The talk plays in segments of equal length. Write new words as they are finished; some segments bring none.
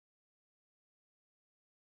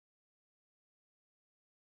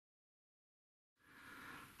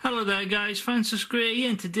Hello there guys, Francis Gray here,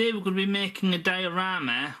 and today we're going to be making a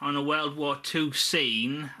diorama on a World War II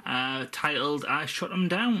scene titled I Shot 'Em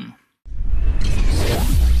Down.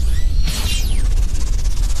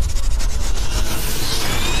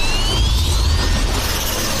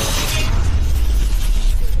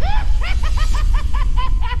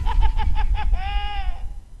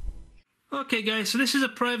 Okay guys, so this is a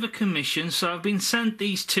private commission, so I've been sent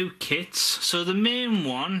these two kits. So the main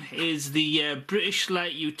one is the British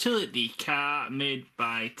light utility car made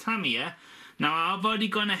by Tamiya. Now I've already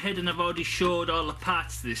gone ahead and I've already showed all the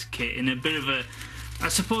parts of this kit in a bit of a, I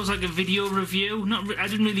suppose like a video review. I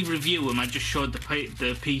didn't really review them, I just showed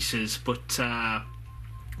the pieces, but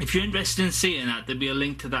if you're interested in seeing that, there'll be a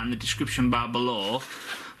link to that in the description bar below.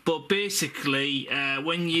 But basically,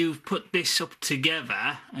 when you put this up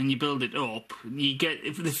together and you build it up, you get,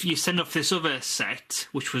 if you send off this other set,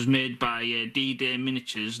 which was made by D-Day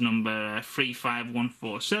Miniatures number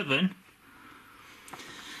 35147,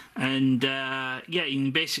 and yeah,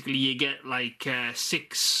 you get like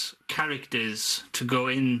 6 characters to go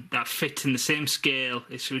in that fit in the same scale,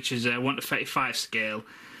 which is a 1:35 scale,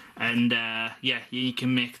 and yeah, you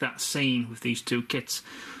can make that scene with these two kits.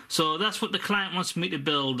 So that's what the client wants me to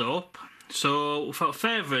build up. So without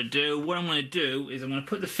further ado, what I'm going to do is I'm going to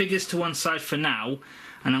put the figures to one side for now,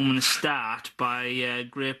 and I'm going to start by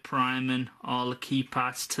grey priming all the key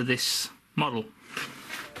parts to this model.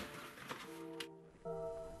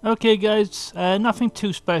 Okay guys, nothing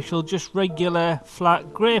too special, just regular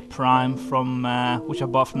flat grey prime from which I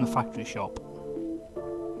bought from the factory shop.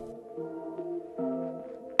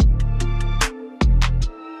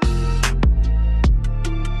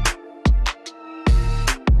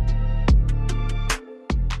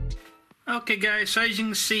 Okay guys, so as you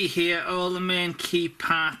can see here, all the main key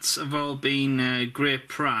parts have all been grey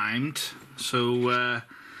primed. So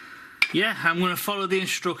yeah, I'm going to follow the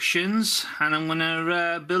instructions and I'm going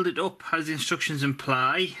to build it up as the instructions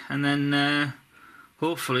imply, and then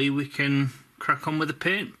hopefully we can crack on with the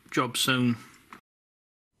paint job soon.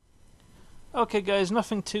 Okay guys,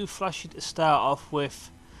 nothing too flashy to start off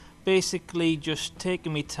with. Basically just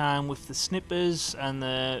taking my time with the snippers and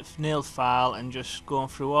the nail file and just going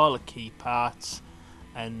through all the key parts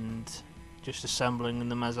and just assembling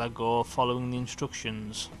them as I go, following the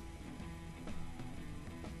instructions.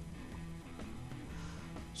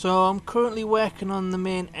 So I'm currently working on the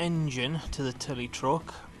main engine to the Tilly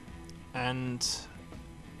truck, and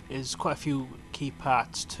there's quite a few key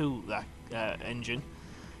parts to that engine.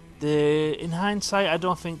 In hindsight, I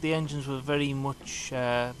don't think the engines were very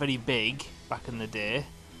big back in the day,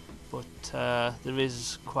 but there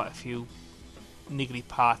is quite a few niggly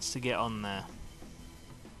parts to get on there.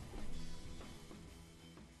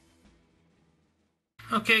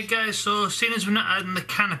 Okay guys, so seeing as we're not adding the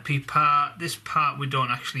canopy part, this part we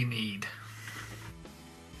don't actually need.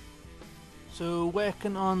 So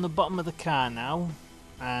working on the bottom of the car now,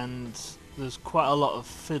 and there's quite a lot of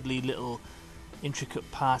fiddly little intricate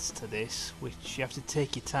parts to this, which you have to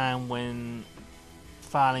take your time when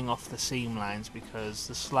filing off the seam lines, because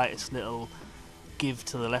the slightest little give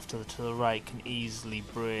to the left or to the right can easily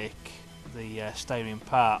break the styrene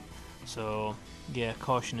part. So yeah,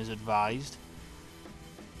 caution is advised.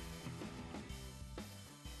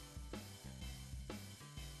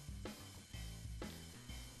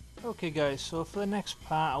 Okay guys, so for the next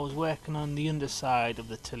part I was working on the underside of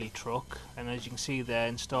the Tilly truck, and as you can see there,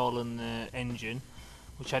 installing the engine,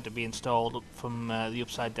 which had to be installed up from the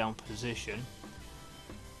upside down position.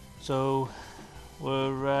 So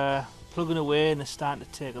we're plugging away and it's starting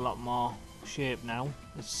to take a lot more shape now.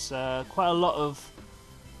 It's quite a lot of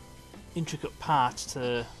intricate parts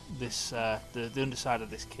to this the underside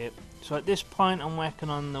of this kit. So at this point I'm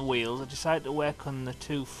working on the wheels. I decided to work on the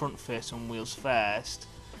two front facing wheels first.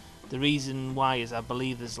 The reason why is I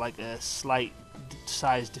believe there's like a slight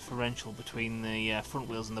size differential between the front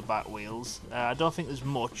wheels and the back wheels. I don't think there's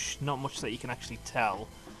not much that you can actually tell,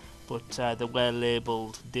 but they were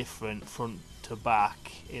labelled different front to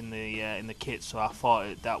back in the kit, so I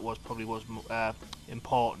thought that probably was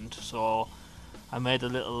important. So I made a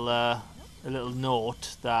little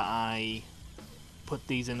note that I put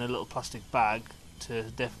these in a little plastic bag to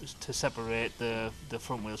separate the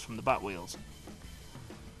front wheels from the back wheels.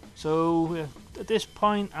 So at this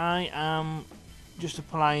point I am just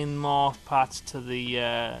applying more parts to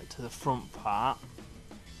the front part,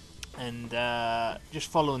 and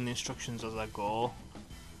just following the instructions as I go,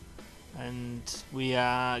 and we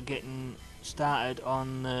are getting started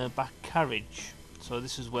on the back carriage. So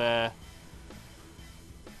this is where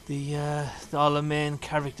all the main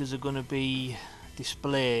characters are going to be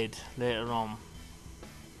displayed later on.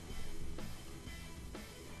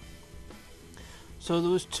 So there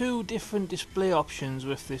was two different display options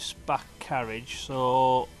with this back carriage.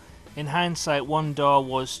 So in hindsight, one door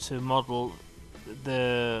was to model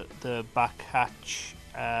the back hatch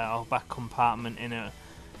or back compartment in a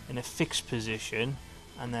fixed position,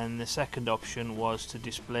 and then the second option was to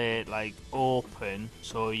display it like open,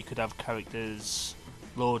 so you could have characters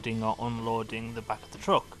loading or unloading the back of the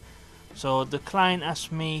truck. So the client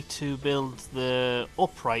asked me to build the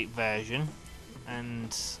upright version,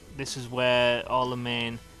 and this is where all the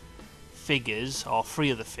main figures, or three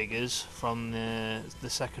of the figures from the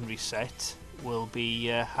secondary set, will be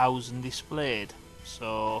housed and displayed.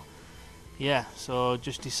 So yeah, so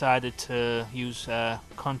just decided to use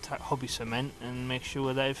contact hobby cement and make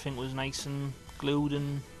sure that everything was nice and glued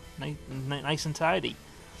and nice and tidy.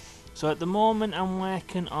 So at the moment I'm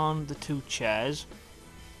working on the two chairs.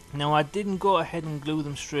 Now I didn't go ahead and glue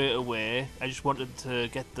them straight away, I just wanted to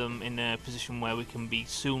get them in a position where we can be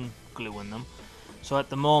soon gluing them. So at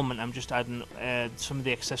the moment I'm just adding some of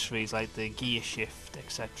the accessories like the gear shift,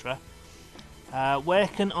 etc.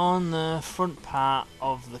 Working on the front part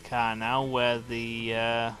of the car now, where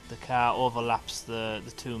the car overlaps the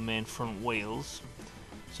two main front wheels.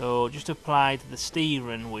 So just applied the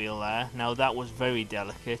Styrene wheel there. Now that was very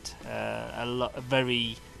delicate, a lot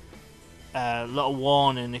of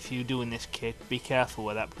warning if you're doing this kit, be careful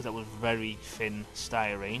with that because that was very thin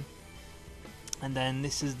styrene. And then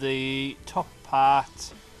this is the top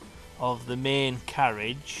part of the main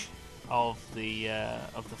carriage of the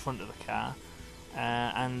front of the car,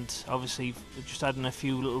 and obviously just adding a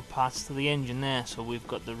few little parts to the engine there. So we've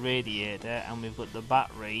got the radiator and we've got the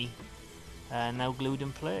battery now glued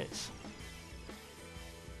in place.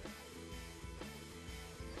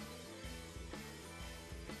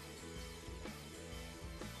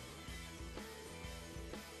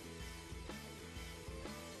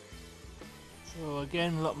 So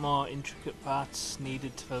again, a lot more intricate parts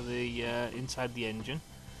needed for the inside the engine.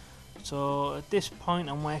 So at this point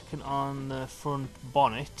I'm working on the front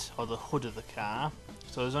bonnet, or the hood of the car.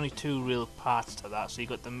 So there's only two real parts to that. So you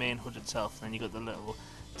got the main hood itself, and then you got the little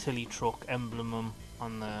Tilly truck emblem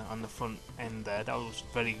on the front end there. That was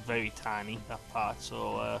very tiny, that part.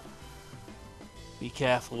 So be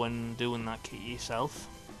careful when doing that kit yourself.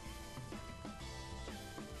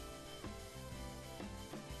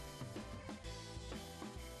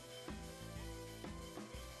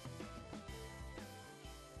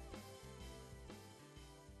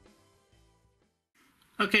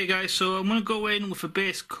 Okay guys, so I'm going to go in with a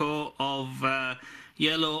base coat of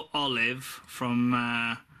yellow olive from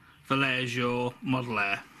Vallejo Model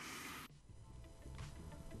Air.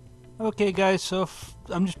 Okay guys, so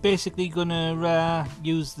I'm just basically going to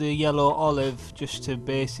use the yellow olive just to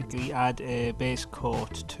basically add a base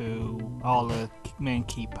coat to all the main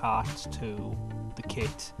key parts to the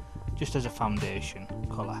kit, just as a foundation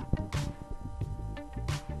colour.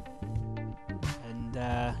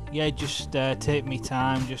 Yeah, just take me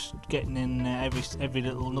time, just getting in every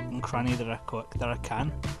little nook and cranny that I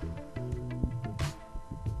can.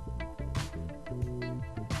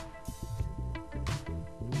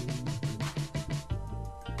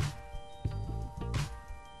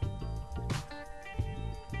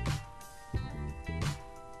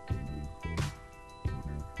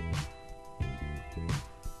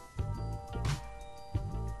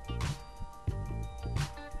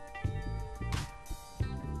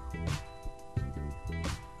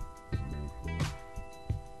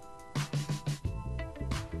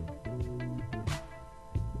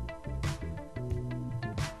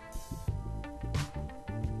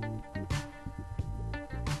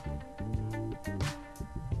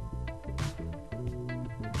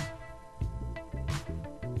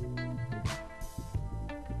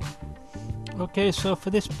 Okay, so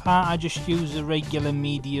for this part I just use a regular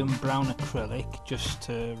medium brown acrylic just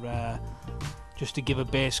to give a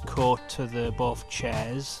base coat to the both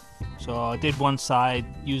chairs. So I did one side,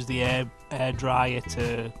 used the air dryer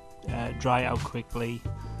to dry it out quickly,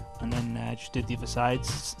 and then just did the other side.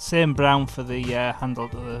 Same brown for the handle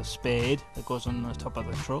to the spade that goes on the top of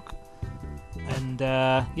the truck, and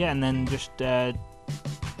yeah, and then just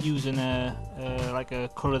using like a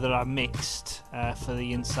colour that I mixed for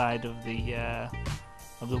the inside of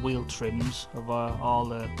the wheel trims of all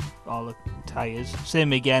the tyres.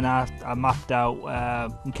 Same again, I mapped out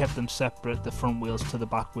and kept them separate, the front wheels to the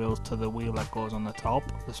back wheels to the wheel that goes on the top,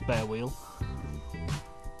 the spare wheel.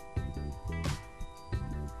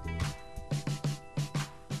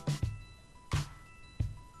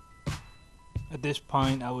 At this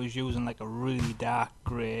point I was using like a really dark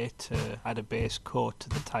grey to add a base coat to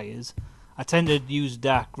the tyres, I tend to use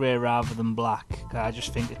dark grey rather than black. I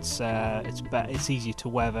just think it's easier to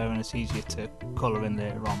weather and it's easier to colour in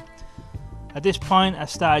later on. At this point, I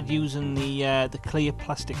started using the clear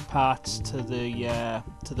plastic parts to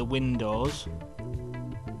the windows.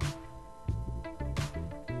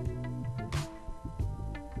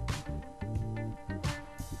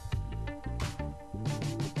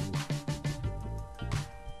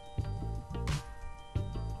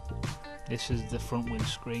 This is the front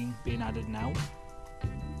windscreen being added now.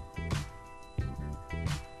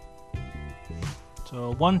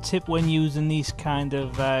 So one tip when using these kind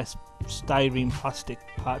of styrene plastic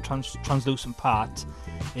translucent parts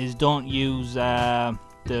is don't use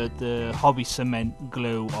the hobby cement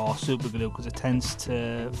glue or super glue, because it tends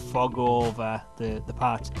to fog over the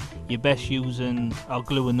parts. You're best using or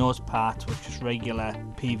gluing those parts with just regular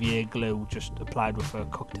PVA glue, just applied with a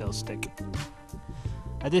cocktail stick.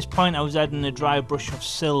 At this point I was adding a dry brush of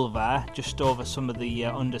silver just over some of the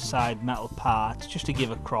underside metal parts, just to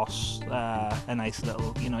give across a nice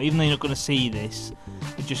little, even though you're not going to see this,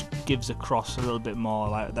 it just gives across a little bit more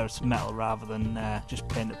like there's metal rather than just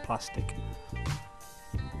painted plastic.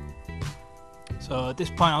 So at this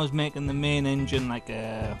point I was making the main engine like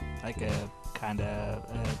a kind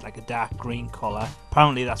of like a dark green colour.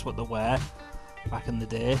 Apparently that's what they were back in the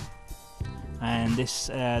day. And this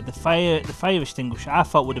the fire extinguisher I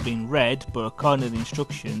thought would have been red, but according to the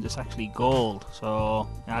instructions it's actually gold. So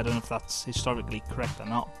I don't know if that's historically correct or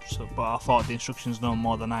not. But I thought the instructions know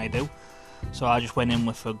more than I do, so I just went in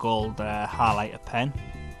with a gold highlighter pen.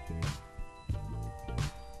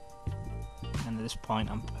 And at this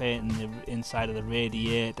point I'm painting the inside of the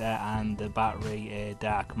radiator and the battery a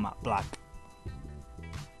dark matte black.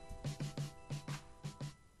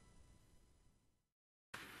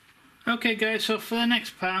 Okay guys, so for the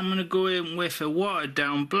next part I'm going to go in with a watered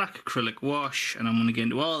down black acrylic wash, and I'm going to get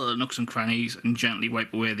into all the nooks and crannies and gently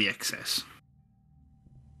wipe away the excess.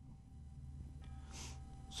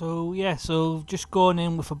 So yeah, so just going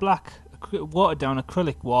in with a black watered down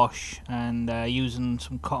acrylic wash and using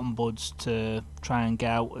some cotton buds to try and get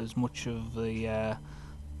out as much of the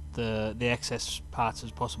excess parts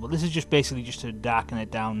as possible. This is just basically just to darken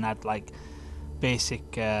it down and add like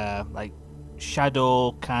basic like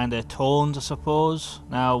shadow kind of tones, I suppose.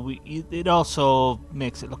 Now it also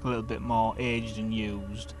makes it look a little bit more aged and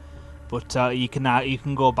used, but you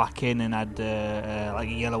can go back in and add like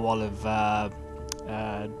a yellow olive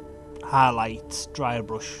highlight dry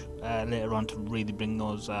brush later on to really bring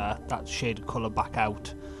those that shade of colour back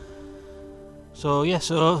out. So yeah,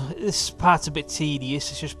 so this part's a bit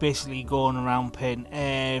tedious. It's just basically going around painting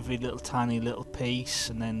every little tiny little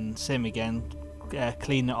piece, and then same again,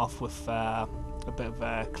 clean it off with a bit of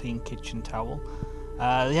a clean kitchen towel.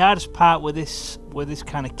 The hardest part with this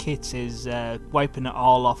kind of kit is wiping it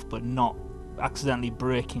all off, but not accidentally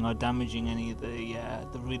breaking or damaging any of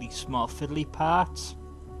the really small fiddly parts.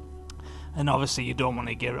 And obviously you don't want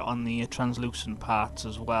to get it on the translucent parts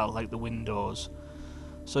as well, like the windows.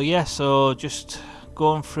 So yeah, so just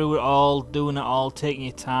going through it all, doing it all, taking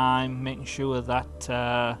your time, making sure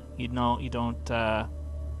that you don't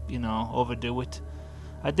overdo it.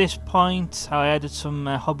 At this point I added some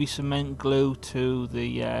hobby cement glue to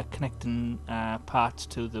the connecting parts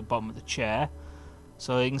to the bottom of the chair.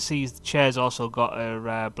 So you can see the chair's also got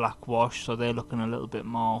a black wash, so they're looking a little bit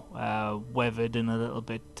more weathered and a little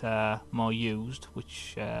bit more used,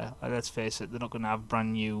 which let's face it, they're not going to have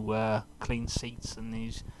brand new clean seats in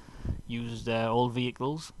these used old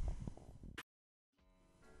vehicles.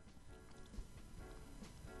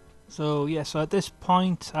 So yeah, so at this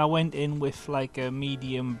point I went in with like a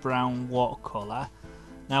medium brown watercolour.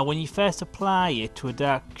 Now when you first apply it to a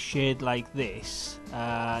dark shade like this,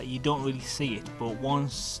 you don't really see it, but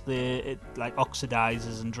once it like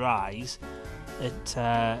oxidizes and dries,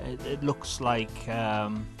 it looks like I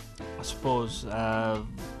suppose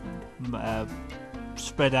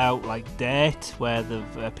spread out like dirt, where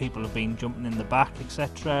the people have been jumping in the back,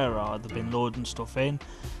 etc., or they've been loading stuff in.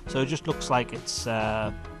 So it just looks like it's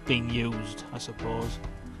being used, I suppose.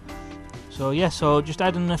 So yeah, so just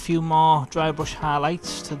adding a few more dry brush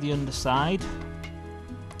highlights to the underside,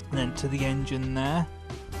 and then to the engine there,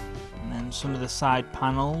 and then some of the side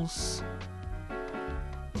panels,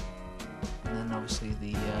 and then obviously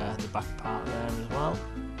the back part there as well.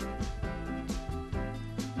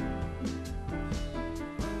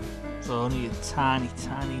 So only a tiny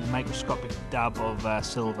microscopic dab of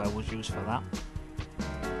silver was used for that.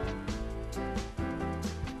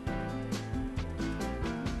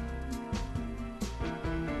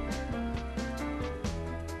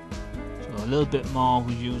 A little bit more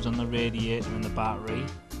was used on the radiator and the battery.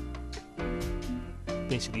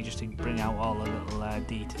 basically just to bring out all the little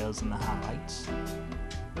details and the highlights.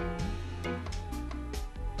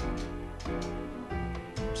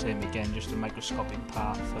 Same again, just a microscopic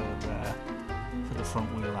part for the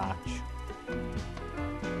front wheel arch.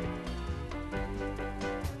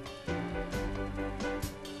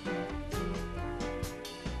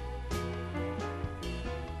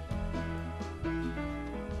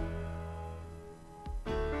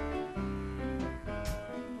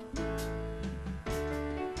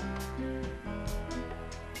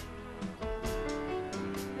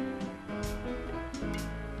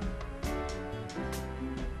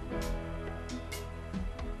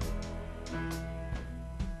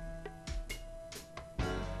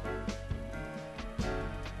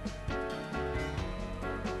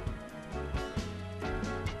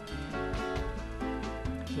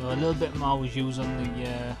 So a little bit more was used on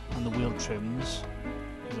the wheel trims,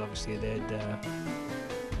 because obviously they'd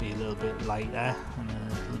be a little bit lighter and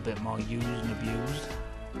a little bit more used and abused.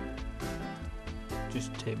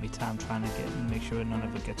 Just take my time trying to make sure none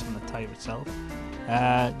of it gets on the tyre itself.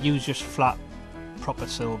 Use just flat, proper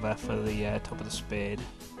silver for the top of the spade,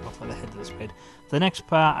 or for the head of the spade. For the next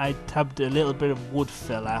part, I tabbed a little bit of wood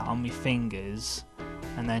filler on my fingers,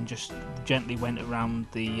 and then just gently went around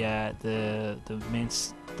the main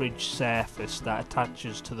bridge surface that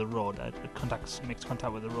attaches to the road, makes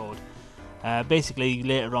contact with the road. Basically,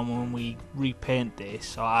 later on when we repaint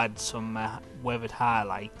this or add some weathered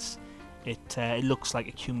highlights, it looks like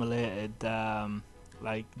accumulated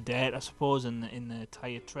like dirt, I suppose, in the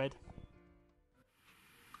tyre tread.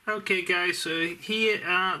 Okay guys, so here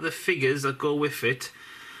are the figures that go with it.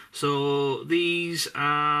 So these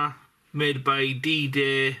are made by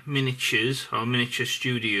D-Day Miniatures, or Miniature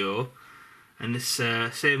Studio, and it's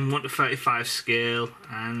same 1:35 scale,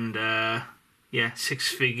 and yeah, 6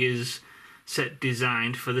 figures set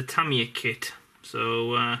designed for the Tamiya kit.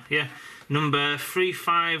 So yeah, number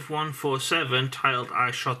 35147, titled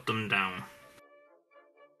I Shot Them Down.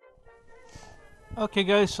 Okay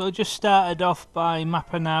guys, so I just started off by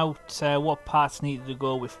mapping out what parts needed to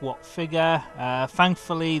go with what figure.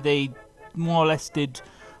 Thankfully they more or less did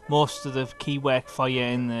most of the key work for you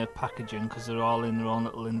in the packaging, because they're all in their own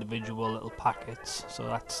little individual little packets, so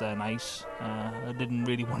that's nice. I didn't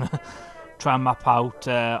really want to try and map out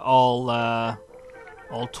all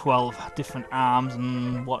 12 different arms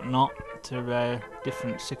and whatnot to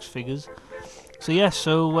different 6 figures. So yeah,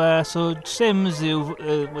 so same as with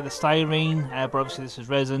the styrene, but obviously this is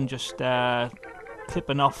resin, just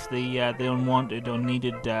clipping off the unwanted or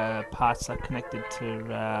needed parts that connected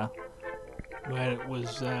to where it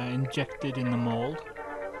was injected in the mould.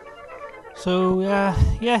 So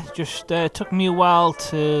yeah, just took me a while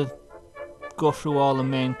to go through all the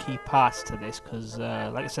main key parts to this, because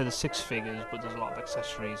like I said, there's 6 figures, but there's a lot of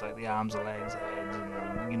accessories like the arms, the legs, heads,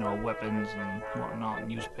 and, you know, weapons and whatnot,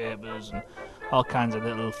 newspapers and all kinds of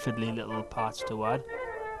little fiddly little parts to add.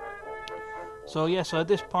 So yeah, so at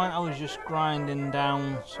this point I was just grinding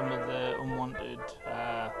down some of the unwanted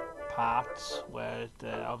parts where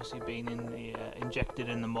they're obviously being injected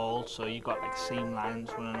in the mould, so you got like seam lines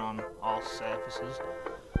running on all surfaces.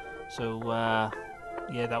 So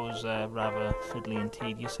yeah, that was rather fiddly and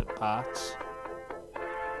tedious at parts.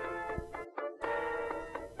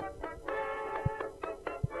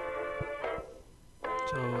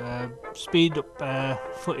 So speed up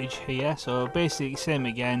footage here, so basically same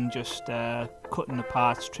again, just cutting the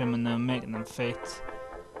parts, trimming them, making them fit.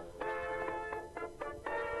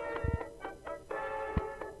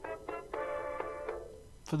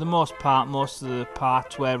 For the most part, most of the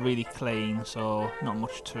parts were really clean, so not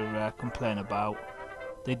much to complain about.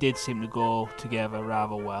 They did seem to go together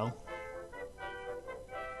rather well.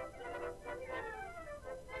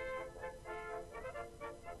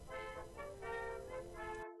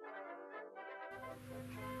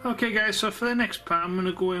 Okay guys, so for the next part I'm going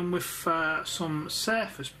to go in with some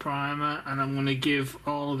surface primer, and I'm going to give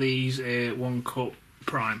all these a 1-coat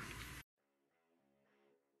prime.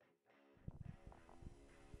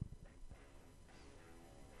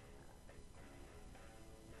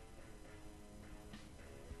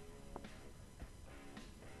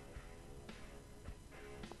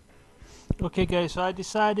 Okay guys, so I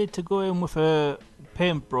decided to go in with a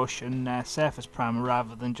paintbrush and surface primer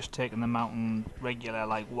rather than just taking them out in regular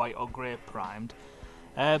like white or grey primed.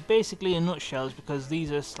 Basically in a nutshell is because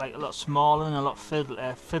these are like a lot smaller and a lot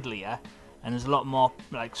fiddlier, and there's a lot more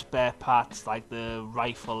like spare parts like the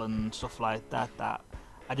rifle and stuff like that that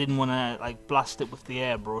I didn't want to like blast it with the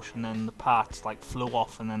airbrush and then the parts like flew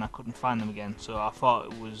off and then I couldn't find them again. So I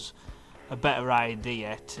thought it was a better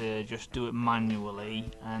idea to just do it manually,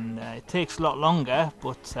 and it takes a lot longer,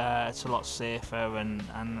 but it's a lot safer, and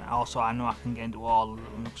also I know I can get into all the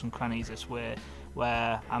nooks and crannies this way,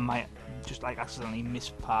 where I might just like accidentally miss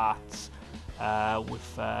parts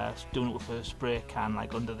with doing it with a spray can,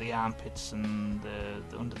 like under the armpits and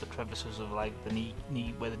under the crevices of like the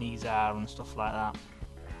knee where the knees are and stuff like that.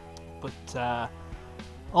 But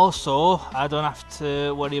also, I don't have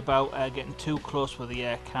to worry about getting too close with the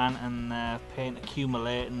air can and paint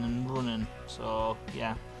accumulating and running. So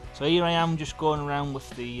yeah, so here I am just going around with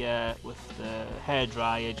the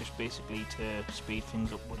hairdryer, just basically to speed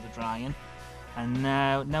things up with the drying. And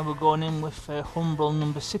now we're going in with Humbrol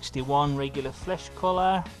number 61 regular flesh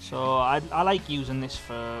colour. So I like using this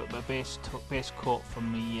for a base coat for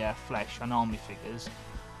my flesh on all my figures.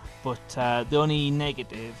 But the only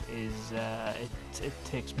negative is it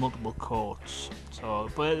takes multiple coats. So,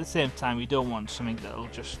 but at the same time, you don't want something that'll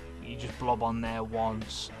you just blob on there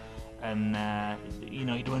once, and you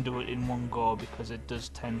know, you don't want to do it in one go, because it does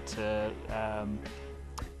tend to,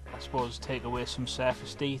 I suppose, take away some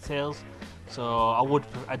surface details. So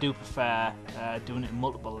I do prefer doing it in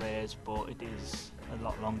multiple layers, but it is a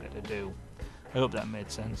lot longer to do. I hope that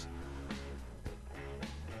made sense.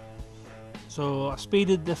 So I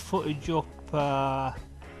speeded the footage up, I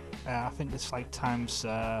think it's like times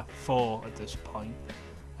 4 at this point,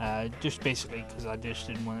 just basically because I just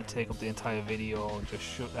didn't want to take up the entire video,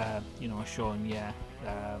 just you know, showing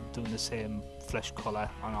doing the same flesh colour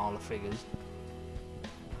on all the figures.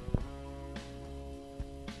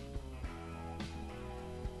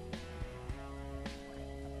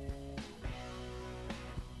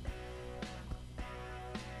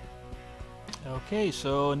 Okay,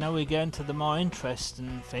 so now we get into the more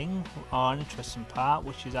interesting thing, or interesting part,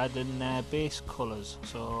 which is adding base colours.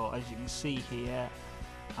 So as you can see here,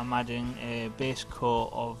 I'm adding a base coat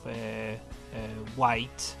of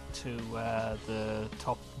white to the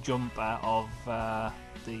top jumper of I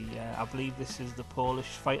believe this is the Polish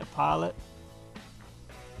fighter pilot.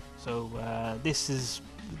 So this is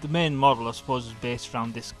the main model, I suppose, is based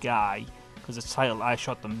around this guy, because it's titled "I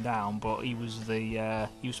Shot Them Down," but he was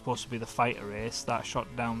supposed to be the fighter race that shot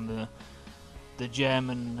down the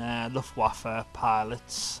German Luftwaffe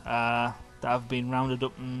pilots that have been rounded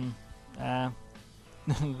up and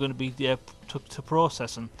going to be took to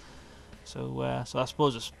processing. So I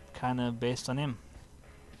suppose it's kind of based on him.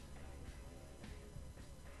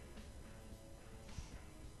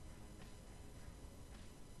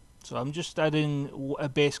 So I'm just adding a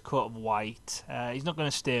base coat of white. He's not going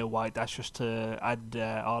to stay white, that's just to add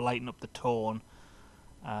or lighten up the tone,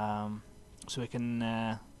 so we can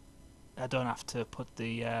I don't have to put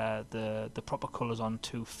the proper colours on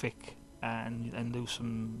too thick and lose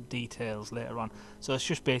some details later on. So it's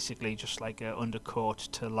just basically just like an undercoat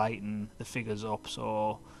to lighten the figures up,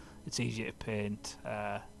 so it's easier to paint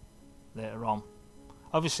later on.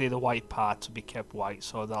 Obviously the white parts will be kept white,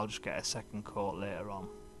 so they'll just get a second coat later on.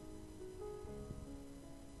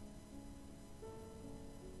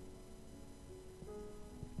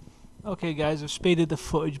 Okay guys, I've speeded the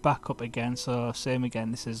footage back up again, so same again,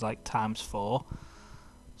 this is like times 4.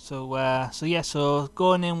 So yeah, so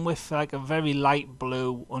going in with like a very light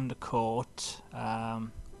blue undercoat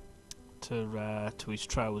to his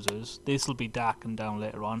trousers. This will be darkened down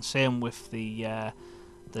later on. Same with the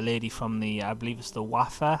lady from the, I believe it's the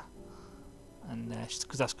Waffe, and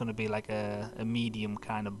because that's going to be like a medium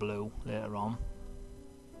kind of blue later on.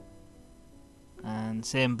 And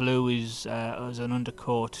same blue is as an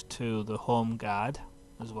undercoat to the Home Guard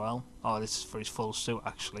as well. Oh, this is for his full suit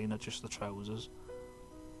actually, not just the trousers.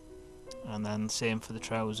 And then same for the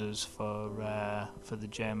trousers for the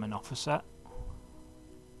German officer.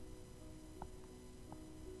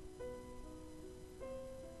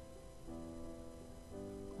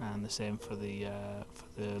 And the same for the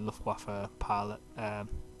Luftwaffe pilot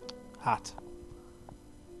hat.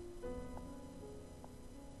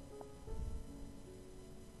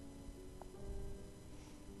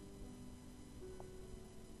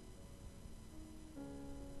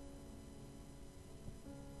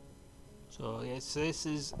 So yeah, so this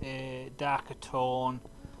is a darker tone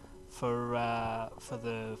for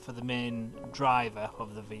the main driver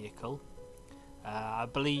of the vehicle. I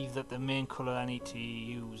believe that the main colour I need to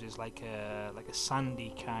use is like a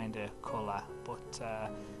sandy kind of colour, but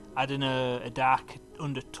adding a dark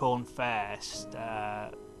undertone first, I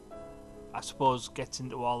suppose, gets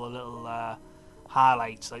into all the little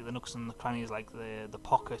highlights, like the nooks and the crannies, like the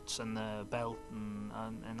pockets and the belt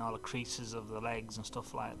and all the creases of the legs and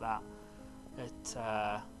stuff like that.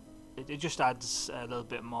 It just adds a little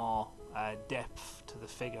bit more depth to the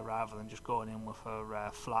figure rather than just going in with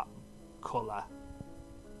a flat colour.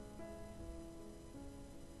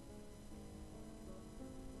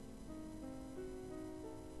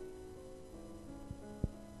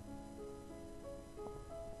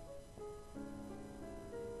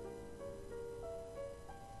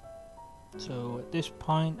 So at this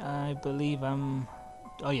point I believe I'm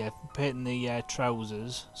painting the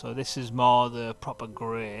trousers. So this is more the proper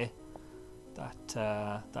grey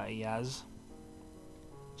that he has.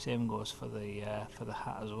 Same goes for the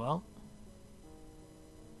hat as well.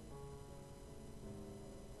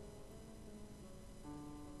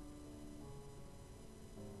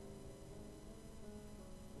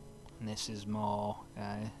 And this is more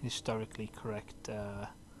historically correct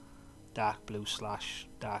dark blue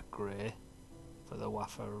 / dark grey for the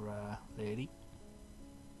Waffer lady.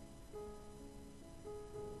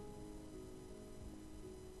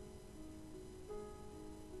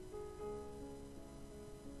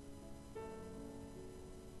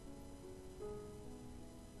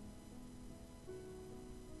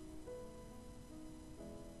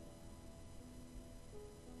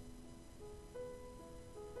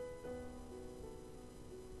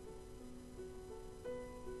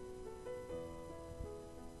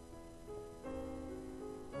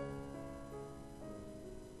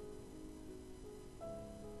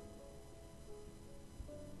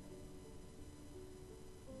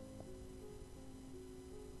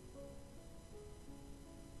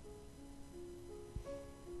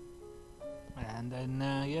 And then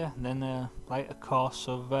then a lighter course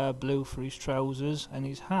of blue for his trousers and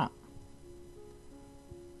his hat.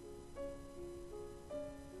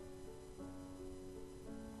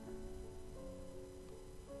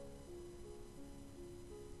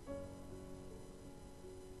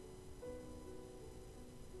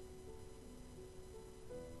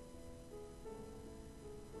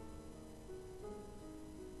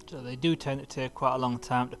 So they do tend to take quite a long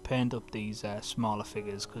time to paint up these smaller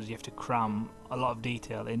figures, because you have to cram a lot of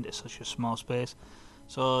detail into such a small space.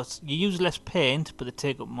 So you use less paint, but they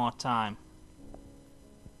take up more time.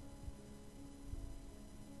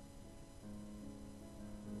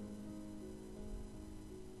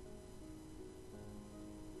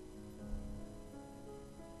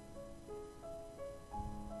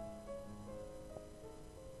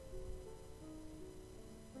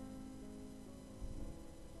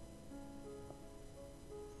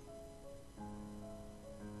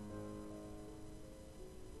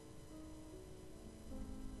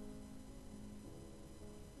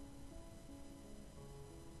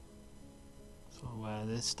 So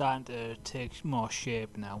they're starting to take more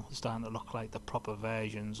shape now. They're starting to look like the proper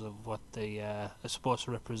versions of what they are supposed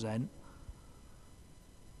to represent.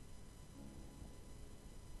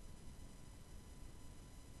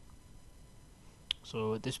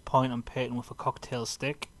 So at this point I'm painting with a cocktail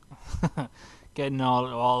stick, getting all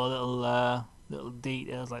the little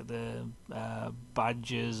details like the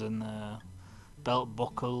badges and the belt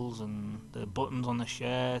buckles and the buttons on the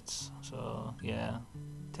shirts. So yeah,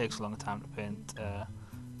 it takes a long time to paint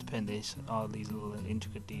all these little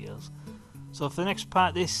intricate details. So for the next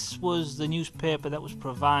part, this was the newspaper that was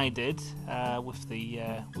provided with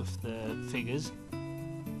the figures.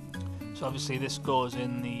 So obviously this goes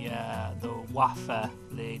in the Waffer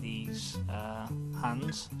lady's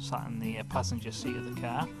hands, sat in the passenger seat of the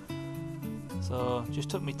car. So just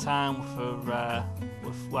took me time with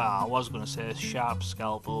well, I was going to say a sharp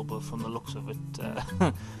scalpel, but from the looks of it,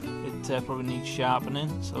 it probably needs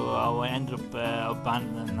sharpening. So I ended up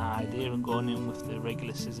abandoning that idea and going in with the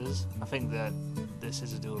regular scissors. I think that the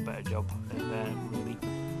scissors do a better job, really.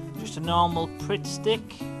 Just a normal Pritt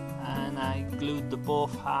stick, and I glued the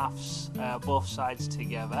both sides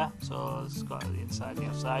together. So it's got the inside and the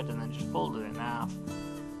outside, and then just folded it in half,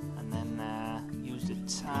 and then used a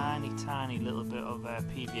tiny little bit of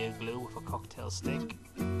PVA glue with a cocktail stick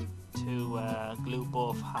to glue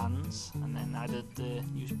both hands, and then added the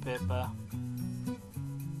newspaper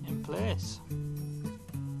in place.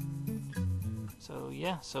 So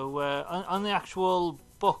yeah, so on the actual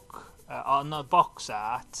book, on the box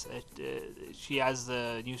art, she has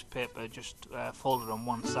the newspaper just folded on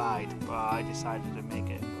one side, but I decided to make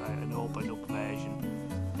it an opened up version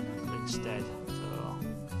instead. So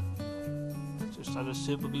just added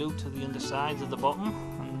super glue to the undersides of the bottom,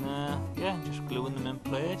 and yeah, just gluing them in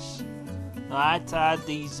place. Now I had to add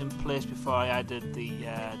these in place before I added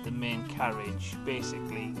the main carriage,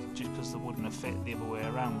 basically just because they wouldn't have fit the other way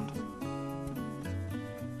around.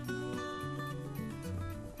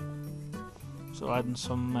 So adding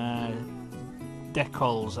some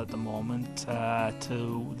decals at the moment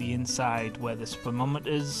to the inside where the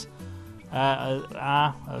speedometers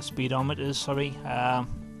are, speedometers, sorry.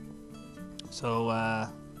 So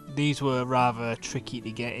these were rather tricky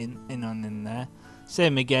to get in on in there.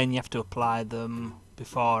 Same again, you have to apply them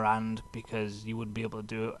beforehand because you wouldn't be able to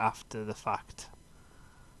do it after the fact.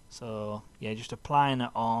 So yeah, just applying it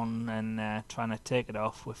on and trying to take it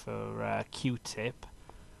off with a Q-tip.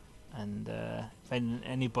 And if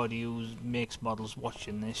anybody who makes models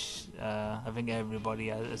watching this, I think everybody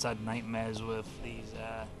has had nightmares with these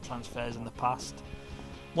transfers in the past.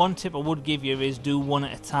 One tip I would give you is do one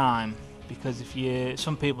at a time, because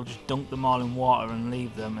some people just dunk them all in water and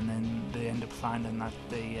leave them, and then they end up finding that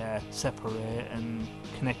they separate and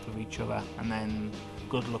connect with each other, and then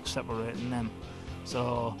good luck separating them.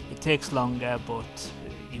 So it takes longer, but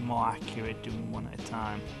you're more accurate doing one at a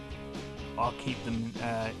time, or keep them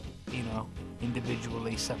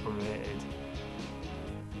individually separated.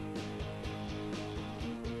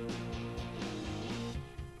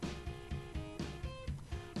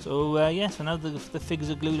 So so now the figures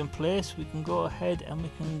are glued in place, we can go ahead and we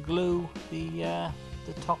can glue the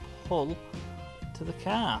top hull to the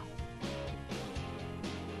car.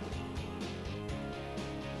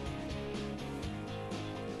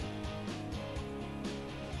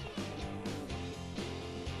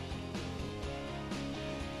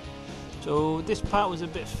 So this part was a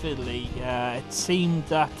bit fiddly. It seemed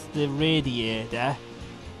that the radiator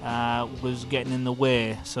was getting in the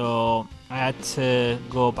way, so I had to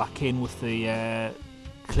go back in with the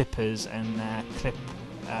clippers and clip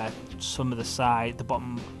some of the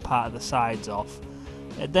bottom part of the sides off.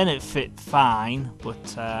 Then it fit fine,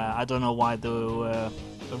 but I don't know why they were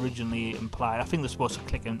originally implied. I think they're supposed to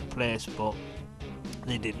click into place, but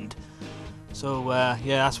they didn't. So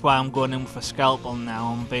yeah, that's why I'm going in with a scalpel now.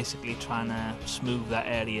 I'm basically trying to smooth that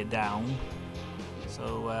area down.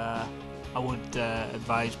 So I would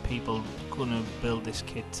advise people going to build this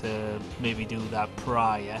kit to maybe do that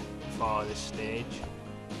prior for this stage.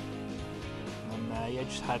 And yeah,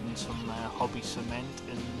 just adding some hobby cement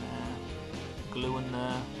and gluing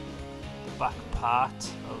the back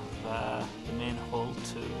part of the main hull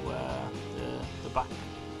to the back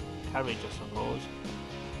carriage, I suppose.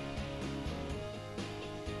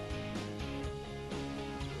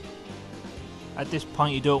 At this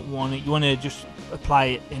point you don't want it, you want to just apply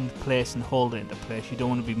it in place and hold it into place. You don't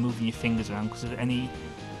want to be moving your fingers around, because of any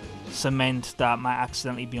cement that might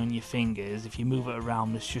accidentally be on your fingers, if you move it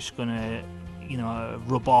around, it's just going to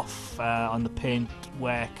rub off on the paint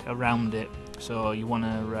work around it. So you want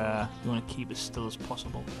to keep it still as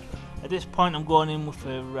possible. At this point I'm going in with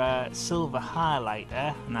a silver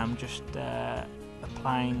highlighter, and I'm just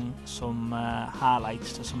applying some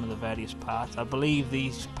highlights to some of the various parts. I believe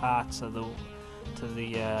these parts are to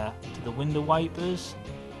the window wipers.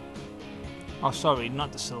 Oh, sorry,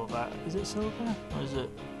 not the silver. Is it silver, or is it?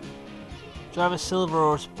 Do I have a silver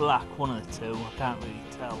or it's black? One of the two. I can't really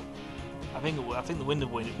tell. I think the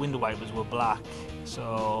window wipers were black.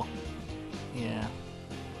 So yeah.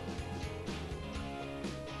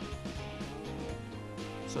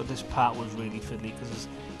 So this part was really fiddly because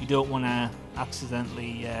you don't want to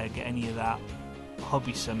accidentally get any of that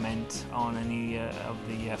hobby cement on any of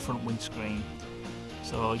the front windscreen.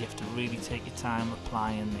 So you have to really take your time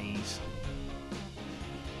applying these.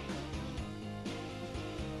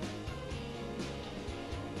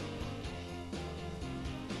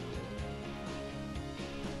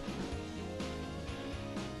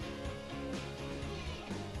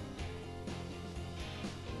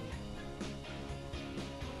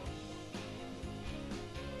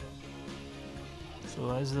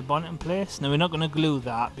 So there's the bonnet in place. Now we're not going to glue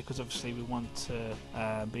that because obviously we want to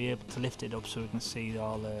be able to lift it up so we can see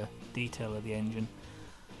all the detail of the engine.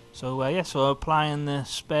 So yeah, so applying the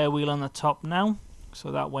spare wheel on the top now. So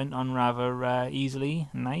that went on rather easily,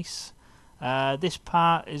 nice. This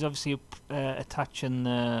part is obviously attaching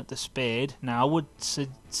the spade. Now I would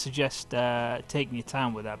suggest taking your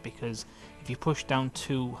time with that, because if you push down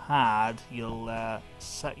too hard, you'll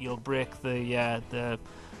break the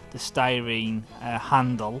styrene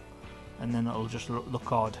handle, and then it'll just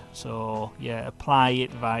look odd. So yeah, apply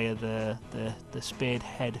it via the spade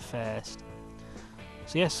head first.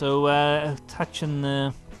 So yeah, so attaching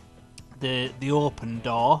the open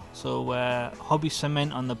door. So hobby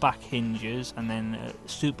cement on the back hinges, and then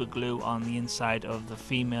super glue on the inside of the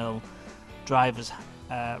female driver's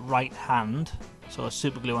right hand. So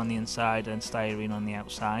super glue on the inside and styrene on the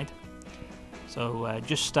outside. So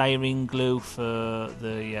just styrene glue for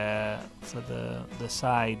the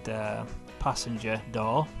side passenger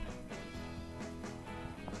door.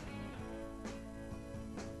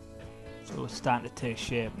 So it's starting to take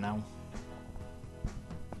shape now.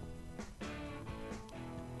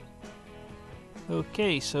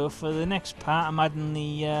 Okay, so for the next part I'm adding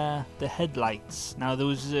the headlights. Now there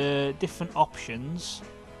was different options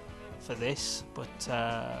for this, but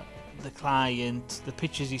the client, the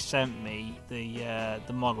pictures he sent me, the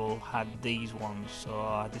model had these ones, so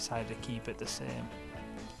I decided to keep it the same.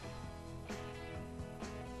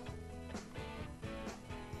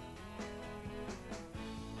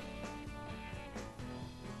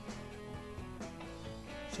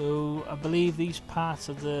 So I believe these parts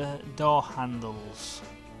are the door handles,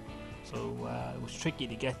 so it was tricky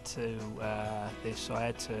to get to this, so I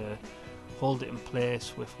had to hold it in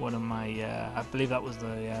place with one of my, I believe that was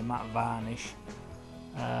the matte varnish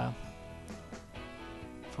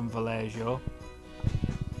from Vallejo.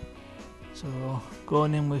 So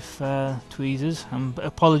going in with tweezers, and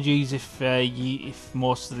apologies if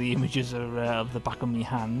most of the images are of the back of my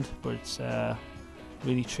hand, but it's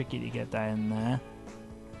really tricky to get that in there.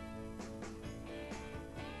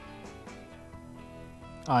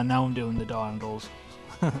 Oh, now I'm doing the door handles.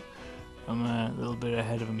 I'm a little bit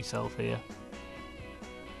ahead of myself here.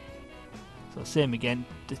 So same again,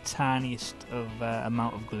 the tiniest of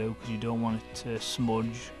amount of glue, because you don't want it to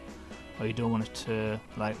smudge, or you don't want it to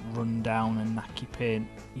like run down and knock your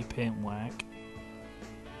paintwork.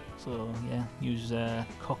 So yeah, use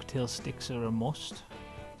cocktail sticks are a must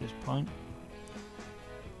at this point.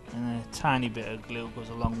 And a tiny bit of glue goes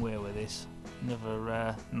a long way with this.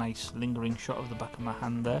 Another nice lingering shot of the back of my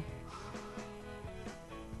hand there.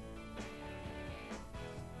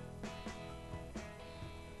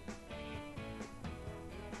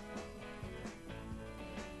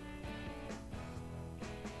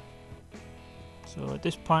 So at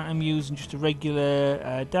this point I'm using just a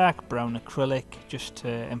regular dark brown acrylic, just to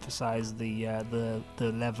emphasise the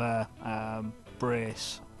leather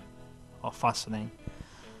brace or fastening.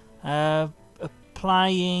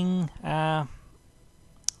 Applying the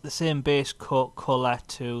same base coat colour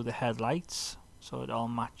to the headlights, so it all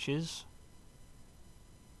matches.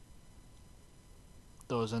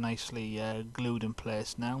 Those are nicely glued in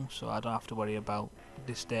place now, so I don't have to worry about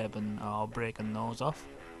disturbing or breaking those off.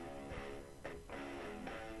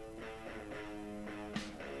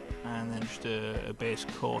 And then just a base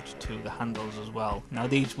coat to the handles as well. Now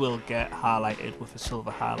these will get highlighted with a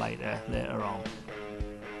silver highlighter later on.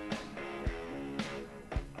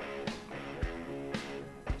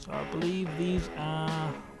 So I believe these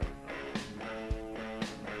are...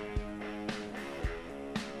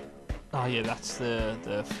 Oh yeah, that's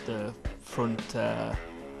the front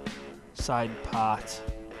side part.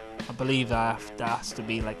 I believe that has to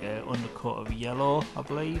be like an undercoat of yellow, I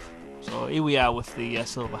believe. So here we are with the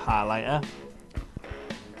silver highlighter.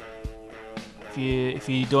 If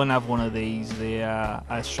you don't have one of these,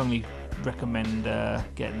 I strongly recommend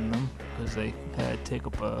getting them, because they take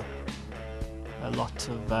up a lot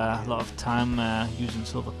of time using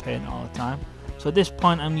silver paint all the time. So at this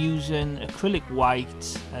point I'm using acrylic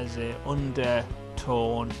white as an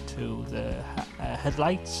undertone to the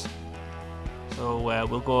headlights. So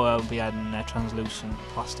we'll be adding translucent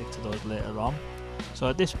plastic to those later on. So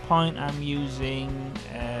at this point I'm using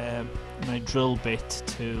my drill bit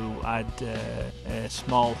to add a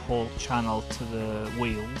small hole channel to the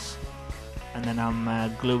wheels, and then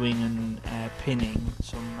I'm gluing and pinning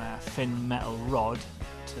some thin metal rod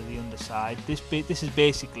to the underside. This is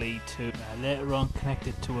basically to later on connect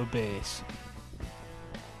it to a base.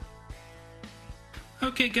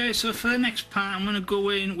 Okay guys, so for the next part I'm going to go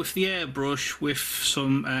in with the airbrush with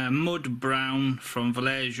some mud brown from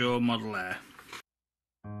Vallejo Model Air.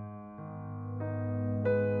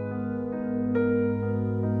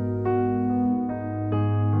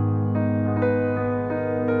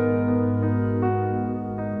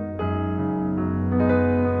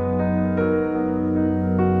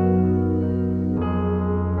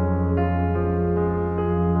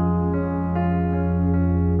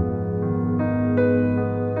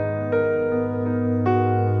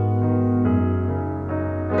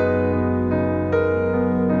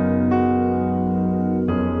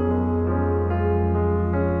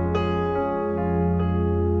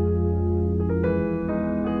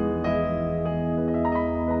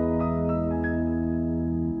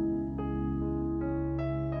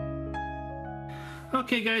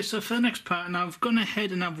 Okay guys, so for the next part, now I've gone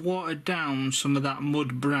ahead and I've watered down some of that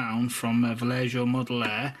mud brown from Vallejo Model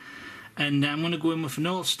Air, and I'm going to go in with an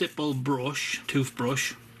old stipple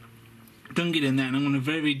toothbrush, dunk it in there, and I'm going to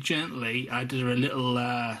very gently add a little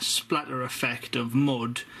splatter effect of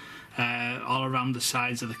mud all around the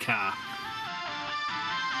sides of the car.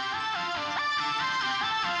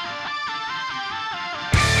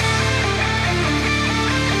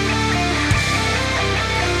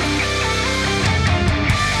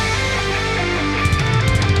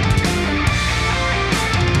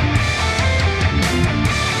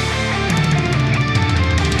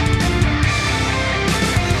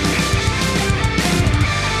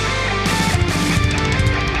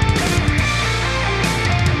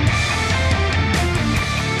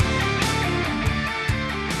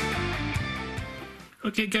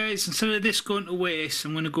 Okay guys, instead of this going to waste,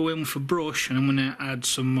 I'm going to go in with a brush and I'm going to add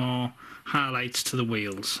some more highlights to the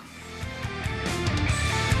wheels.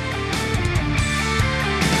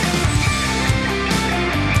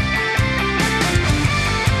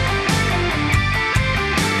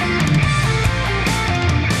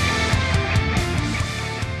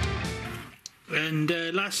 And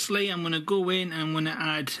lastly, I'm going to go in and I'm going to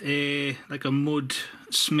add like a mud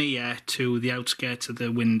smear to the outskirts of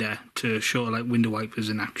the window to show like window wipers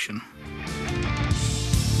in action.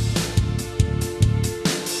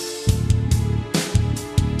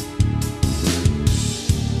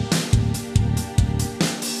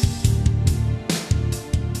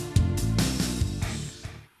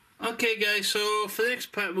 Okay guys, so for the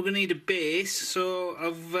next part we're going to need a base. So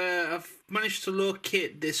I've managed to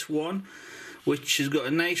locate this one, which has got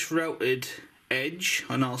a nice routed edge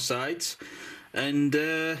on all sides, and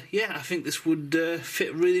yeah, I think this would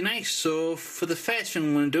fit really nice. So for the first thing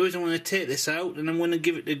I'm going to do is I'm going to take this out and I'm going to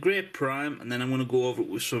give it a grey prime, and then I'm going to go over it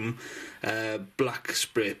with some black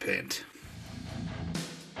spray paint.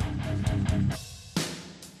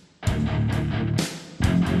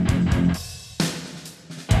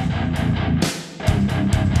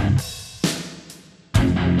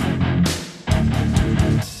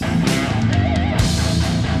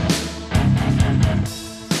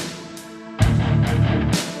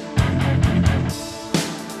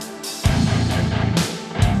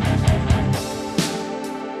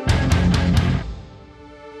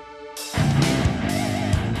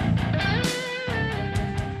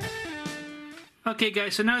 Okay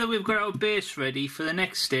guys, so now that we've got our base ready, for the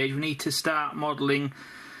next stage we need to start modelling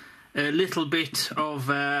a little bit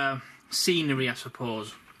of scenery, I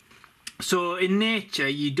suppose. So in nature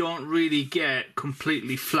you don't really get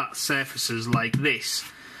completely flat surfaces like this,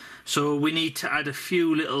 so we need to add a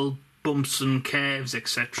few little bumps and curves,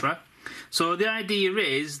 etc. So the idea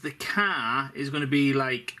is the car is going to be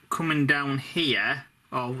like coming down here,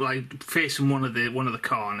 or like facing one of the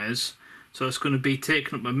corners. So it's going to be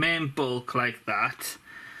taking up a main bulk like that,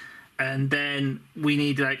 and then we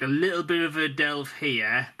need like a little bit of a delve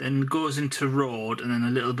here, then goes into road, and then a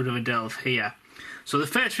little bit of a delve here. So the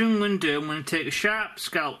first thing I'm going to do, I'm going to take a sharp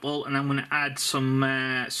scalpel and I'm going to add some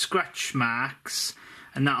scratch marks,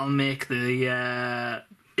 and that'll make the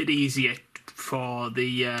it easier for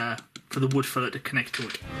the wood filler to connect to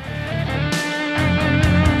it.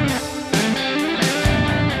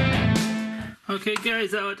 Okay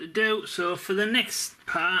guys, that's what to do. So for the next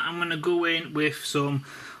part I'm going to go in with some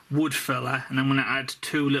wood filler and I'm going to add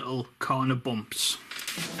two little corner bumps.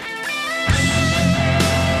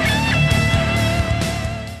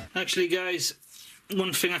 Actually guys,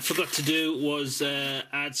 one thing I forgot to do was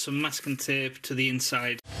add some masking tape to the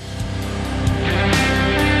inside.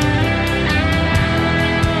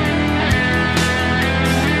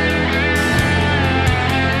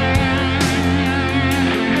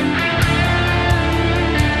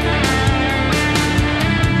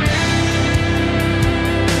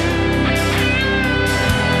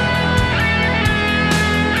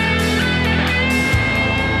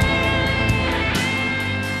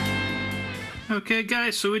 Okay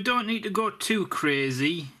guys, so we don't need to go too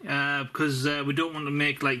crazy because we don't want to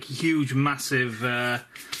make like huge massive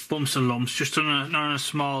bumps and lumps, just on a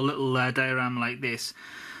small little diorama like this.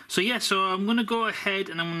 So yeah, so I'm going to go ahead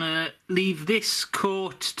and I'm going to leave this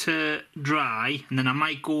coat to dry, and then I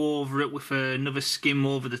might go over it with another skim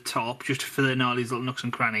over the top just to fill in all these little nooks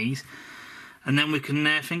and crannies, and then we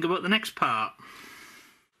can think about the next part.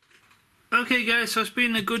 Okay guys, so it's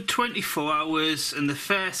been a good 24 hours and the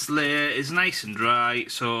first layer is nice and dry,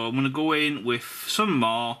 so I'm going to go in with some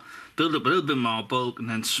more, build up a little bit more bulk, and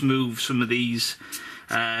then smooth some of these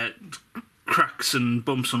cracks and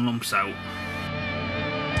bumps and lumps out.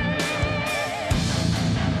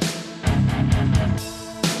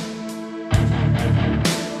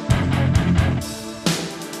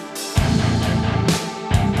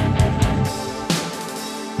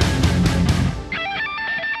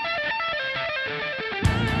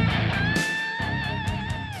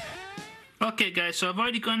 Okay guys, so I've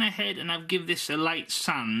already gone ahead and I've given this a light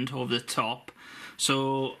sand over the top.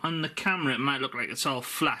 So on the camera it might look like it's all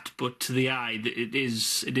flat, but to the eye it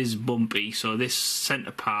is bumpy. So this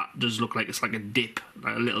centre part does look like it's like a dip,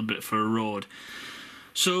 like a little bit for a road.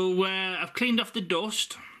 So I've cleaned off the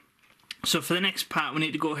dust. So for the next part we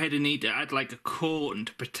need to go ahead and need to add like a coating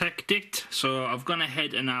to protect it. So I've gone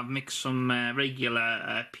ahead and I've mixed some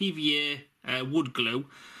regular PVA wood glue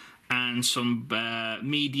and some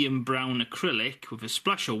medium brown acrylic with a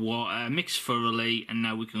splash of water, mixed thoroughly, and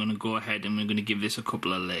now we're going to go ahead and we're going to give this a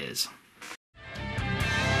couple of layers.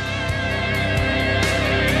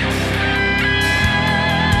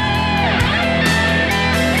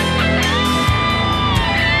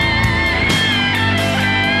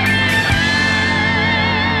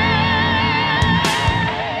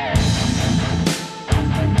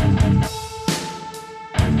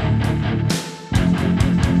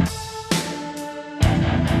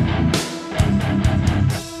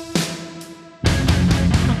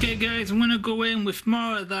 Okay guys, I'm going to go in with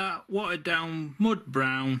more of that watered down mud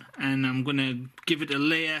brown, and I'm going to give it a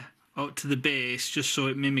layer out to the base just so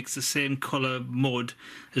it mimics the same colour mud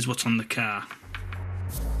as what's on the car.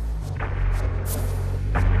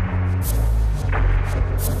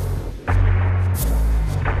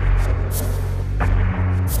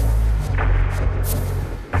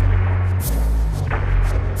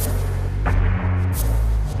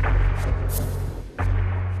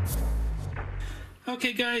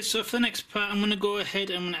 Okay guys, so for the next part I'm going to go ahead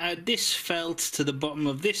and I'm going to add this felt to the bottom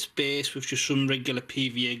of this base with just some regular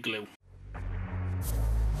PVA glue.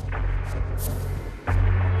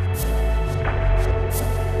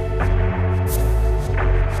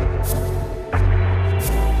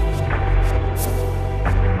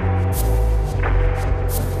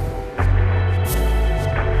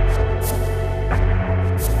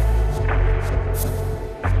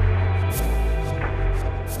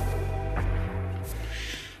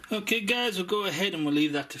 Okay guys, we'll go ahead and we'll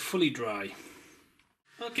leave that to fully dry.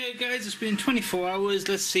 Okay guys, it's been 24 hours,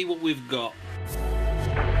 let's see what we've got.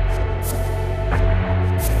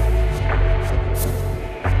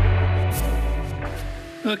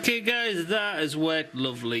 Okay guys, that has worked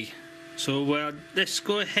lovely. So let's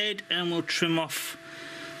go ahead and we'll trim off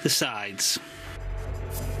the sides.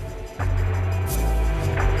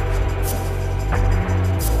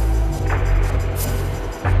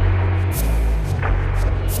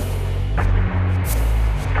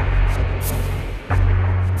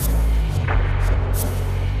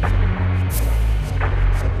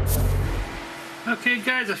 Okay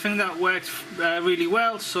guys, I think that worked really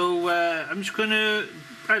well, so I'm just going to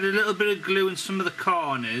add a little bit of glue in some of the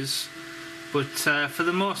corners, but for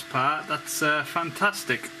the most part that's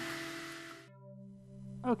fantastic.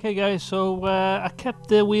 Okay guys, so I kept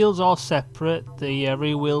the wheels all separate, the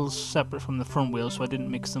rear wheels separate from the front wheels so I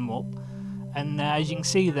didn't mix them up, and as you can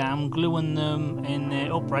see there I'm gluing them in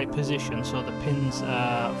an upright position so the pins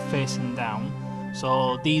are facing down.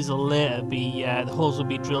 So these will later be, the holes will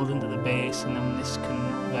be drilled into the base, and then this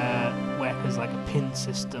can work as like a pin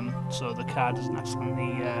system so the car doesn't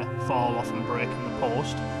accidentally fall off and break in the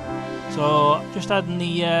post. So just adding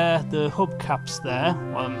the hubcaps there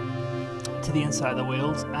to the inside of the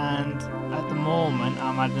wheels, and at the moment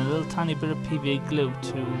I'm adding a little tiny bit of PVA glue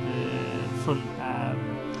to the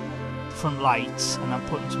front lights, and I'm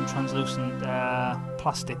putting some translucent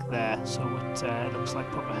plastic there so it looks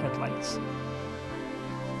like proper headlights.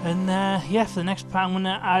 And yeah, for the next part I'm going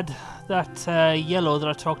to add that yellow that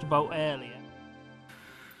I talked about earlier.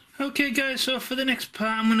 Okay guys, so for the next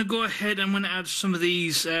part I'm going to go ahead and I'm going to add some of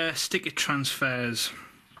these sticker transfers.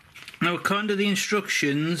 Now according to the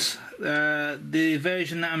instructions, the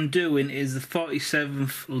version that I'm doing is the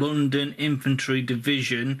 47th London Infantry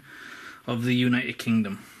Division of the United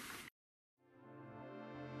Kingdom.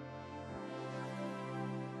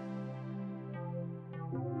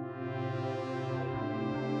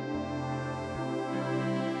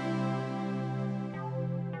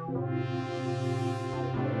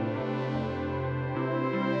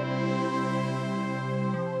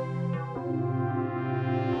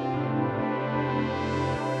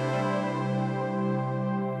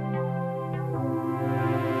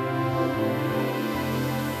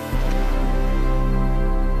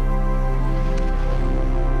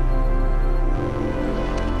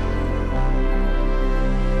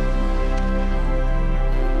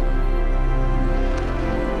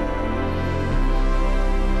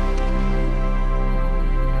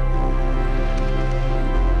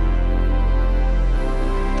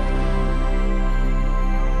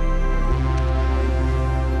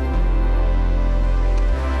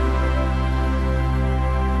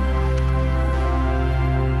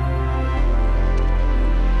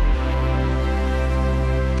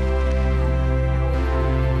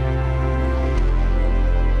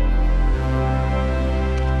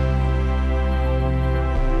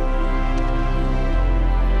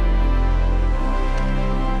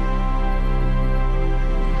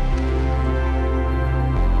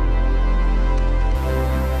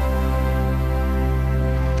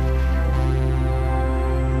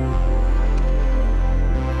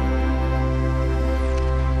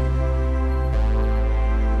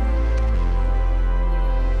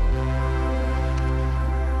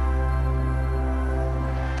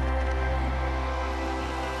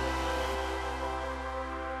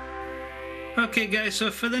 Okay guys,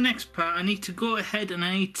 so for the next part I need to go ahead and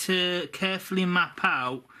I need to carefully map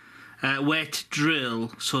out where to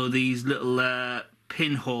drill so these little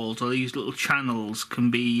pinholes or these little channels can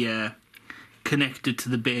be connected to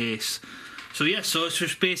the base. So yeah, so it's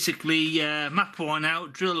just basically map one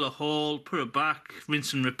out, drill a hole, put it back,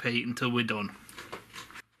 rinse and repeat until we're done.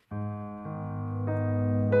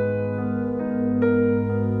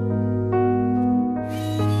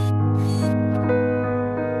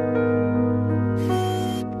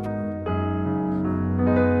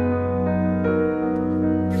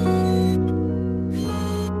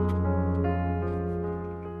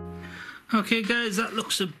 Okay guys, that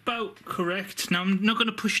looks about correct. Now I'm not going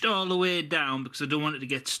to push it all the way down because I don't want it to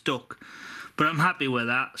get stuck, but I'm happy with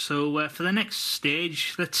that. So for the next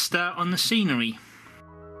stage, let's start on the scenery.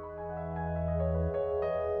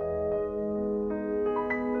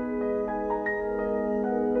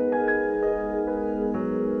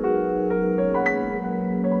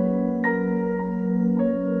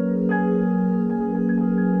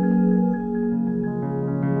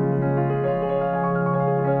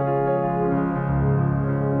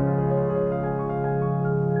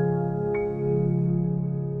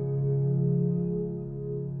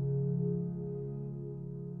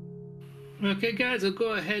 Okay guys, I'll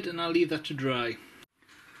go ahead and I'll leave that to dry.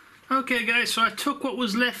 Okay guys, so I took what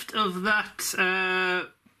was left of that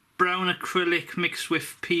brown acrylic mixed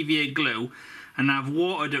with PVA glue and I've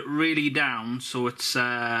watered it really down so it's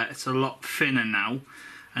a lot thinner now.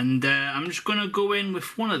 And I'm just going to go in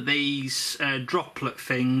with one of these droplet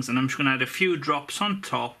things and I'm just going to add a few drops on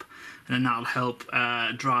top, and then that'll help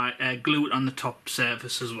glue it on the top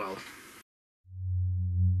surface as well.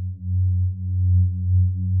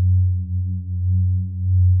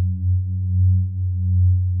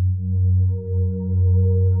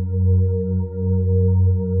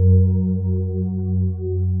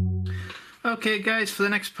 Okay guys, for the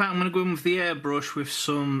next part I'm going to go in with the airbrush with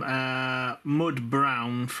some mud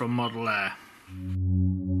brown from Model Air.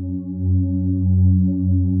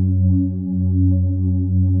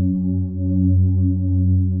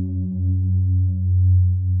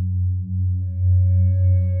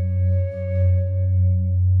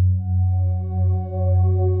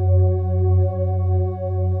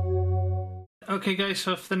 Okay guys,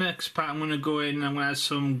 so for the next part I'm going to go in and I'm going to add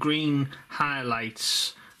some green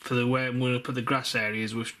highlights for the way I'm going to put the grass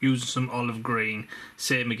areas with using some olive green,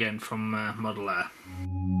 same again from Model Air.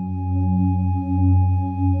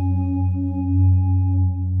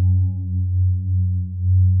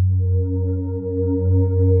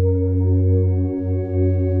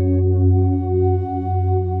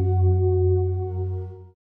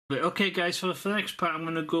 Okay guys, so for the next part I'm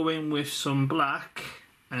going to go in with some black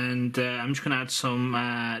and I'm just going to add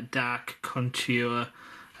some dark contour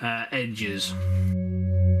edges.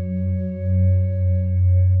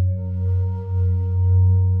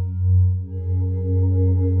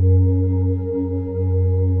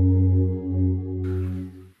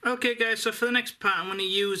 Okay guys, so for the next part I'm going to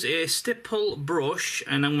use a stipple brush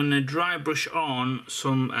and I'm going to dry brush on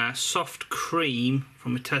some soft cream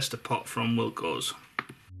from a tester pot from Wilko's.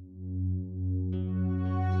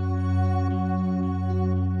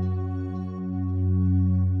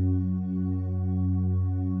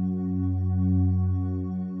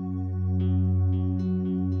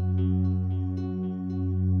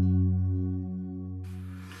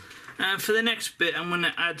 And for the next bit I'm going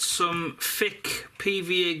to add some thick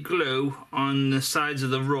PVA glue on the sides of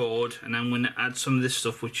the road, and I'm going to add some of this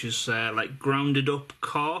stuff which is like grounded up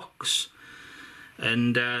corks,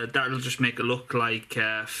 and that'll just make it look like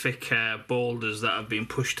thick boulders that have been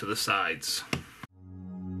pushed to the sides.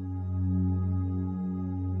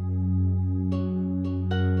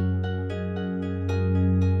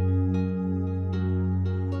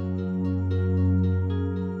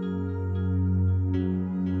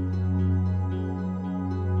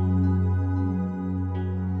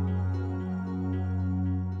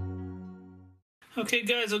 Okay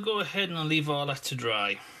guys, I'll go ahead and I'll leave all that to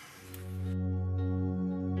dry.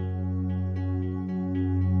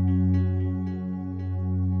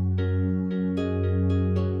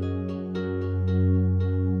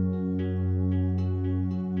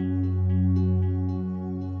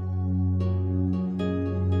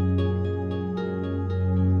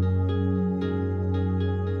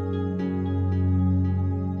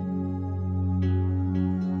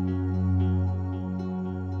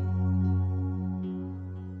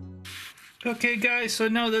 Okay guys, so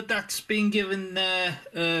now that that's been given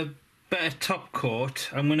a better top coat,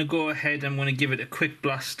 I'm going to go ahead and I'm going to give it a quick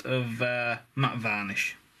blast of matte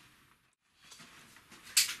varnish.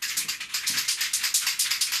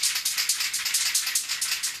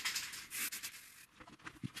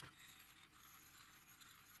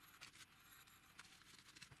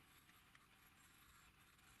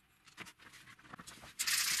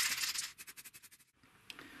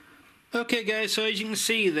 Okay guys, so as you can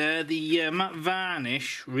see there, the matte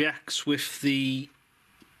varnish reacts with the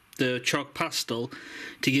chalk pastel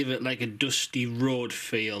to give it like a dusty road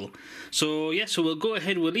feel. So yeah, so we'll go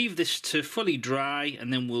ahead, we'll leave this to fully dry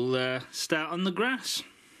and then we'll start on the grass.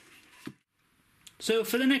 So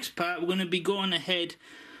for the next part we're going to be going ahead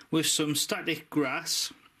with some static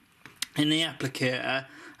grass in the applicator,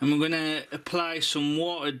 and we're going to apply some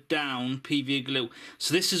watered down PVA glue.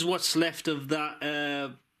 So this is what's left of that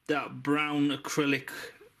that brown acrylic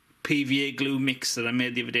PVA glue mix that I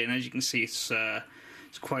made the other day, and as you can see, it's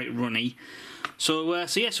quite runny. So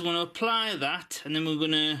yes, we're going to apply that, and then we're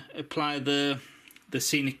going to apply the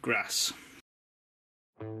scenic grass.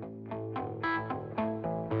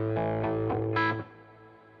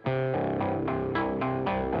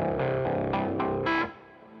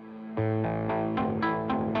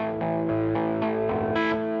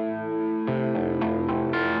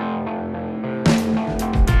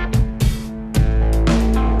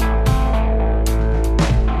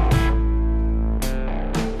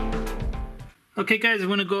 Okay guys, I'm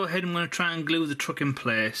going to go ahead and I'm going to try and glue the truck in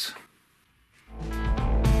place.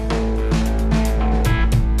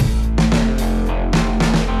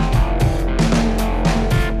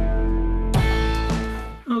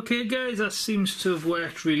 Okay guys, that seems to have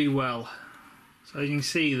worked really well. So as you can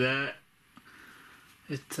see there,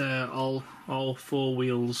 all four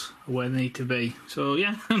wheels are where they need to be. So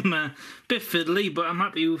yeah, I'm a bit fiddly, but I'm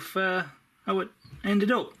happy with how it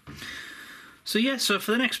ended up. So yeah, so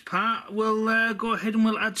for the next part, we'll go ahead and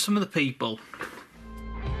we'll add some of the people.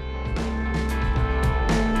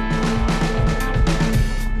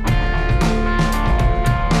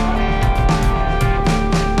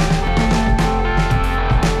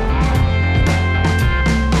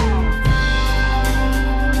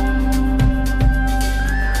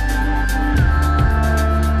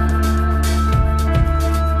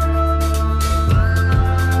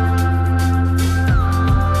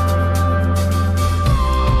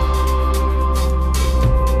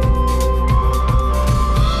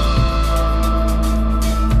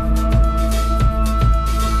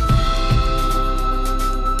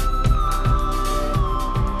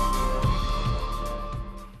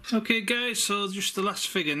 Okay guys, so just the last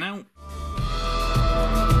figure now.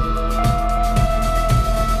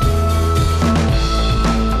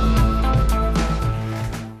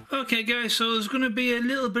 Okay guys, so there's going to be a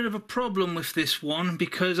little bit of a problem with this one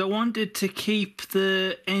because I wanted to keep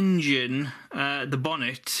the engine, the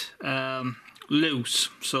bonnet, loose,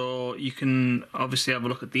 so you can obviously have a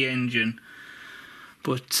look at the engine,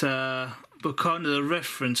 but according to the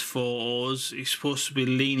reference photos, he's supposed to be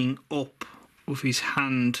leaning up with his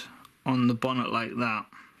hand on the bonnet like that.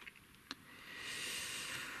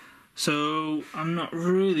 So I'm not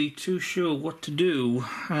really too sure what to do.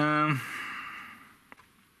 I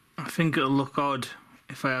think it'll look odd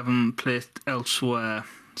if I haven't placed elsewhere.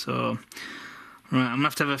 So right, I'm gonna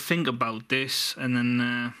have to have a think about this, and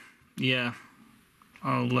then yeah,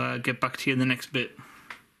 I'll get back to you in the next bit.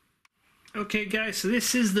 Okay guys, so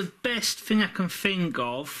this is the best thing I can think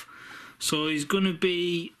of. So he's going to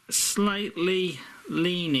be slightly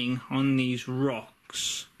leaning on these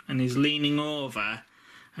rocks, and he's leaning over,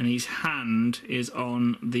 and his hand is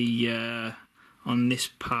on the on this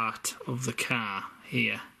part of the car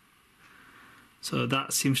here. So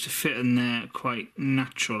that seems to fit in there quite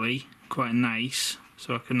naturally, quite nice.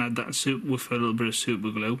 So I can add that with a little bit of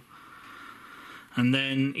super glue. And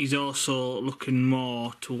then he's also looking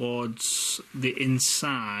more towards the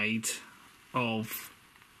inside of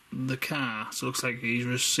the car, so it looks like he's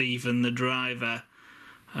receiving the driver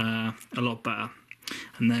a lot better.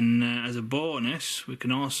 And then as a bonus, we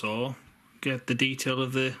can also get the detail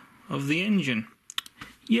of the engine.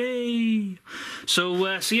 Yay! So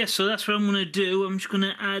yeah, so that's what I'm going to do. I'm just going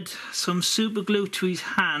to add some super glue to his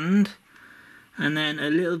hand, and then a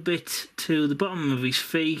little bit to the bottom of his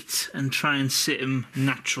feet, and try and sit him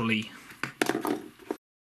naturally.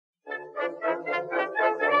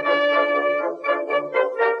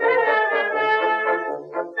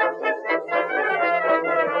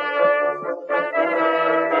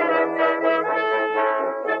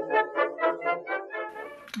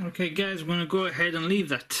 Okay guys, we're going to go ahead and leave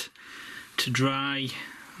that to dry,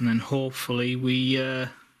 and then hopefully we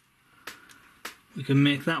can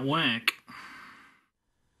make that work.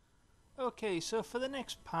 Okay, so for the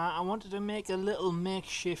next part I wanted to make a little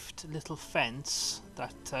makeshift little fence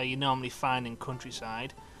that you normally find in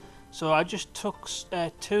countryside. So I just took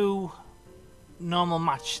two normal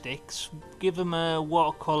matchsticks, give them a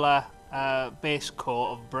watercolour base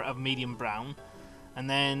coat of medium brown, and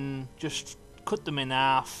then just cut them in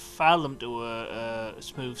half, file them to a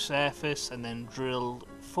smooth surface, and then drilled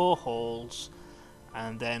 4 holes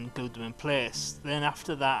and then glued them in place. Then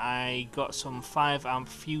after that I got some 5-amp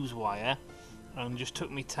fuse wire and just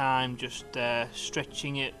took my time just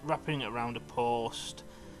stretching it, wrapping it around a post,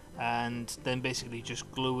 and then basically just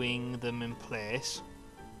gluing them in place.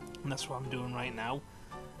 And that's what I'm doing right now.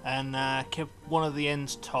 And kept one of the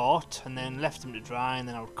ends taut and then left them to dry, and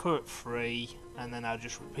then I would cut it free and then I'll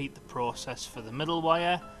just repeat the process for the middle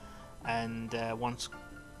wire, and once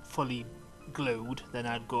fully glued, then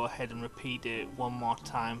I'd go ahead and repeat it one more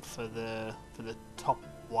time for the top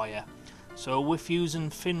wire. So with using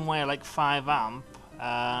thin wire like 5 amp,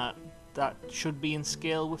 that should be in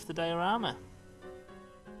scale with the diorama.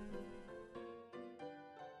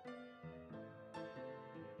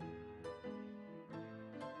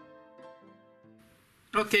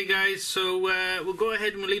 Okay guys, so we'll go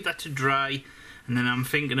ahead and we'll leave that to dry, and then I'm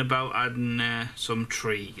thinking about adding some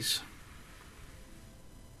trees.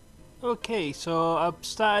 Okay, so I've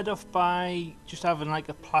started off by just having like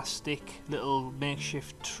a plastic little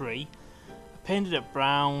makeshift tree. I painted it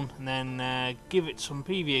brown and then give it some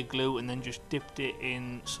PVA glue, and then just dipped it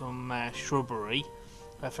in some shrubbery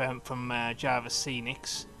from Java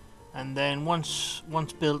Scenics. And then once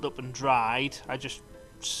built up and dried, I just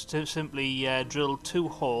simply drilled 2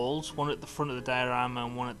 holes, one at the front of the diorama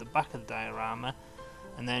and one at the back of the diorama,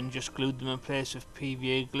 and then just glued them in place with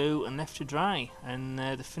PVA glue and left to dry. And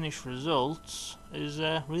the finished result is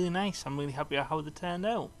really nice. I'm really happy with how they turned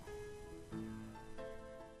out.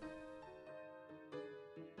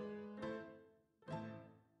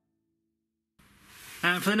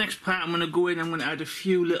 And for the next part, I'm going to go in and I'm going to add a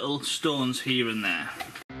few little stones here and there.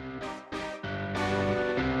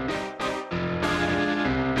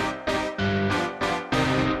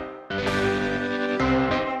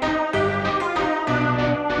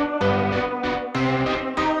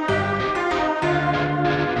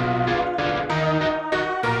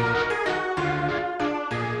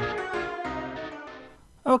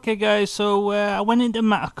 Okay guys, so I went into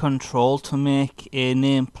matter control to make a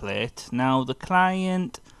nameplate. Now the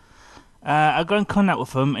client, I got in contact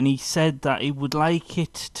with him and he said that he would like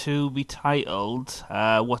it to be titled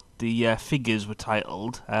what the figures were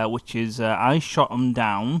titled, which is I Shot 'Em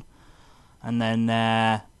Down, and then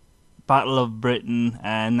Battle of Britain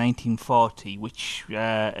 1940, which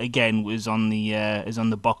again was on the is on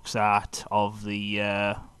the box art of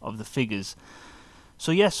the figures.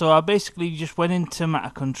 So yeah, so I basically just went into matter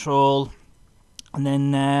control and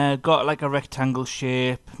then got like a rectangle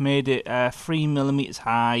shape, made it 3mm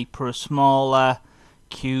high, put a smaller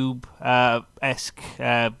cube-esque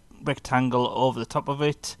rectangle over the top of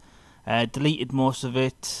it, deleted most of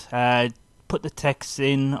it, put the text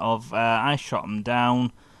in of I Shot 'Em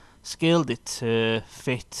Down, scaled it to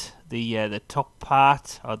fit the top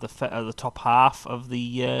part or the top half of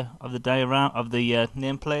the diorama of the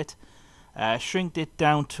nameplate. Shrinked it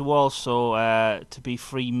down to also to be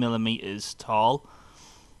 3mm tall.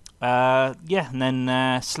 Yeah, and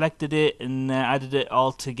then selected it and added it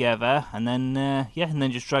all together, and then yeah, and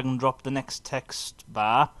then just drag and drop the next text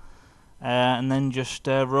bar, and then just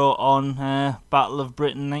wrote on Battle of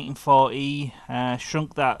Britain 1940.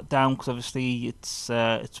 Shrunk that down because obviously it's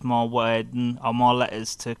more word or more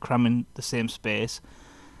letters to cram in the same space.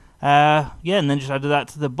 Yeah, and then just added that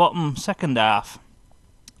to the bottom second half.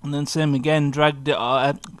 And then same again, dragged it,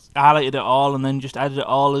 highlighted it all, and then just added it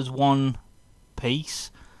all as one piece.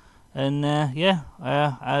 And yeah,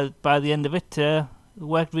 by the end of it, it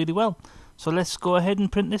worked really well. So let's go ahead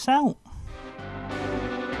and print this out.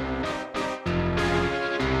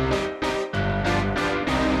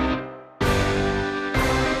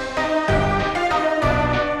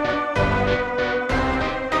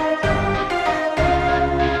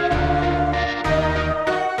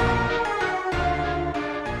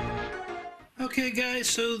 Okay guys,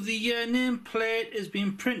 so the nameplate has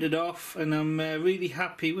been printed off and I'm really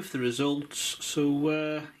happy with the results.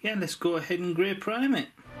 So yeah, let's go ahead and grey prime it.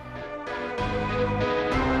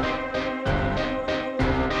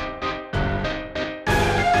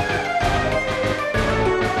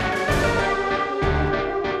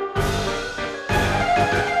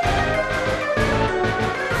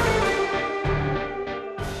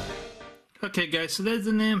 Okay guys, so there's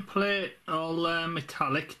the nameplate all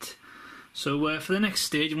metallic. So for the next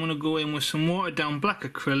stage I'm going to go in with some watered down black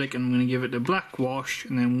acrylic and I'm going to give it a black wash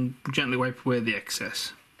and then gently wipe away the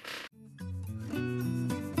excess.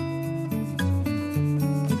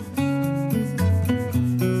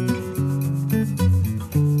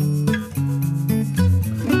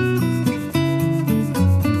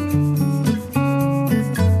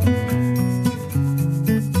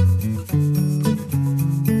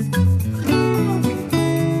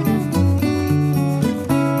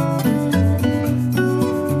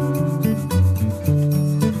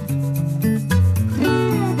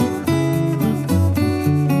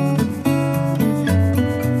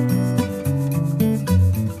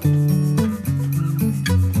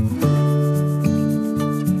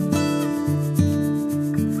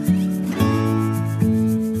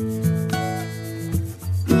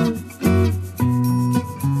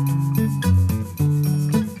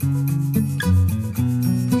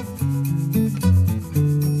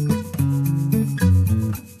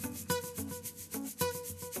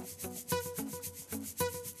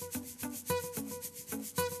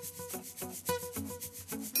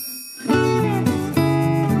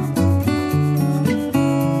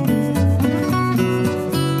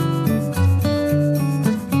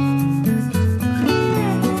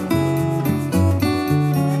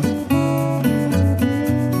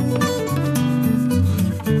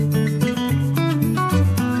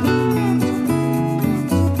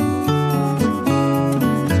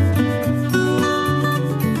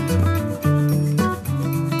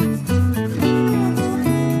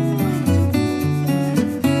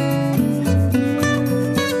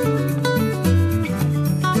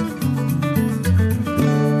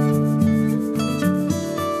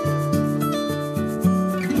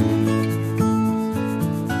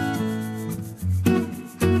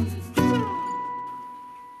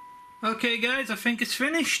 Okay guys, I think it's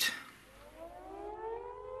finished.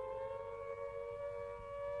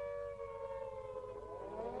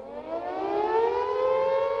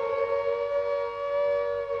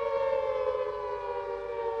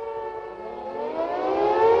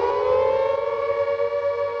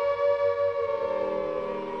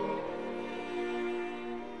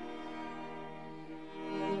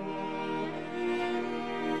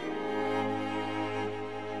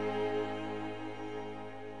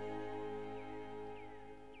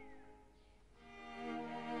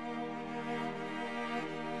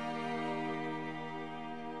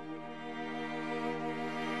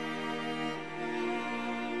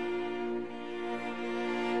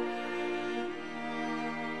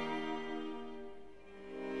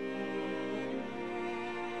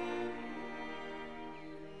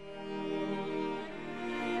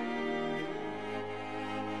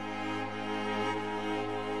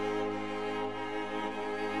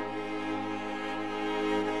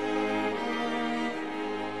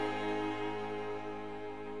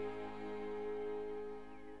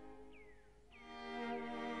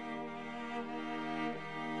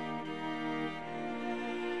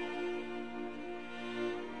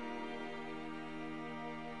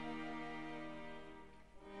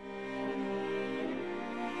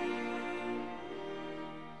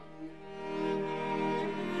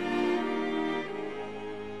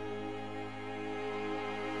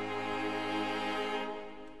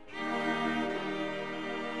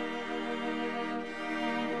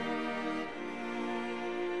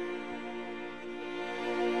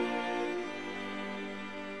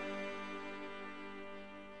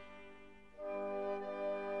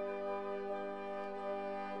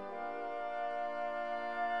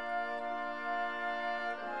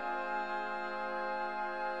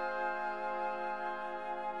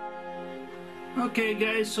 Okay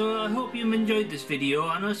guys, so I hope you've enjoyed this video.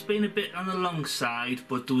 I know it's been a bit on the long side,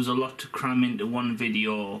 but there was a lot to cram into one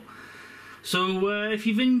video. So if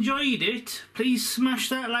you've enjoyed it, please smash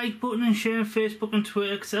that like button and share on Facebook and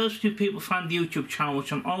Twitter, because it helps new people find the YouTube channel,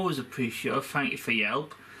 which I'm always appreciative. Thank you for your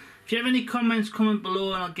help. If you have any comments, comment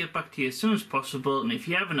below and I'll get back to you as soon as possible. And if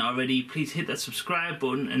you haven't already, please hit that subscribe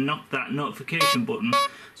button and knock that notification button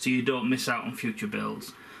so you don't miss out on future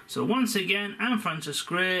builds. So once again, I'm Francis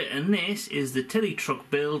Gray and this is the Tilly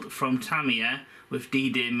truck build from Tamiya with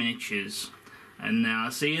D-Day miniatures. And now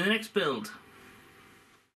I'll see you in the next build.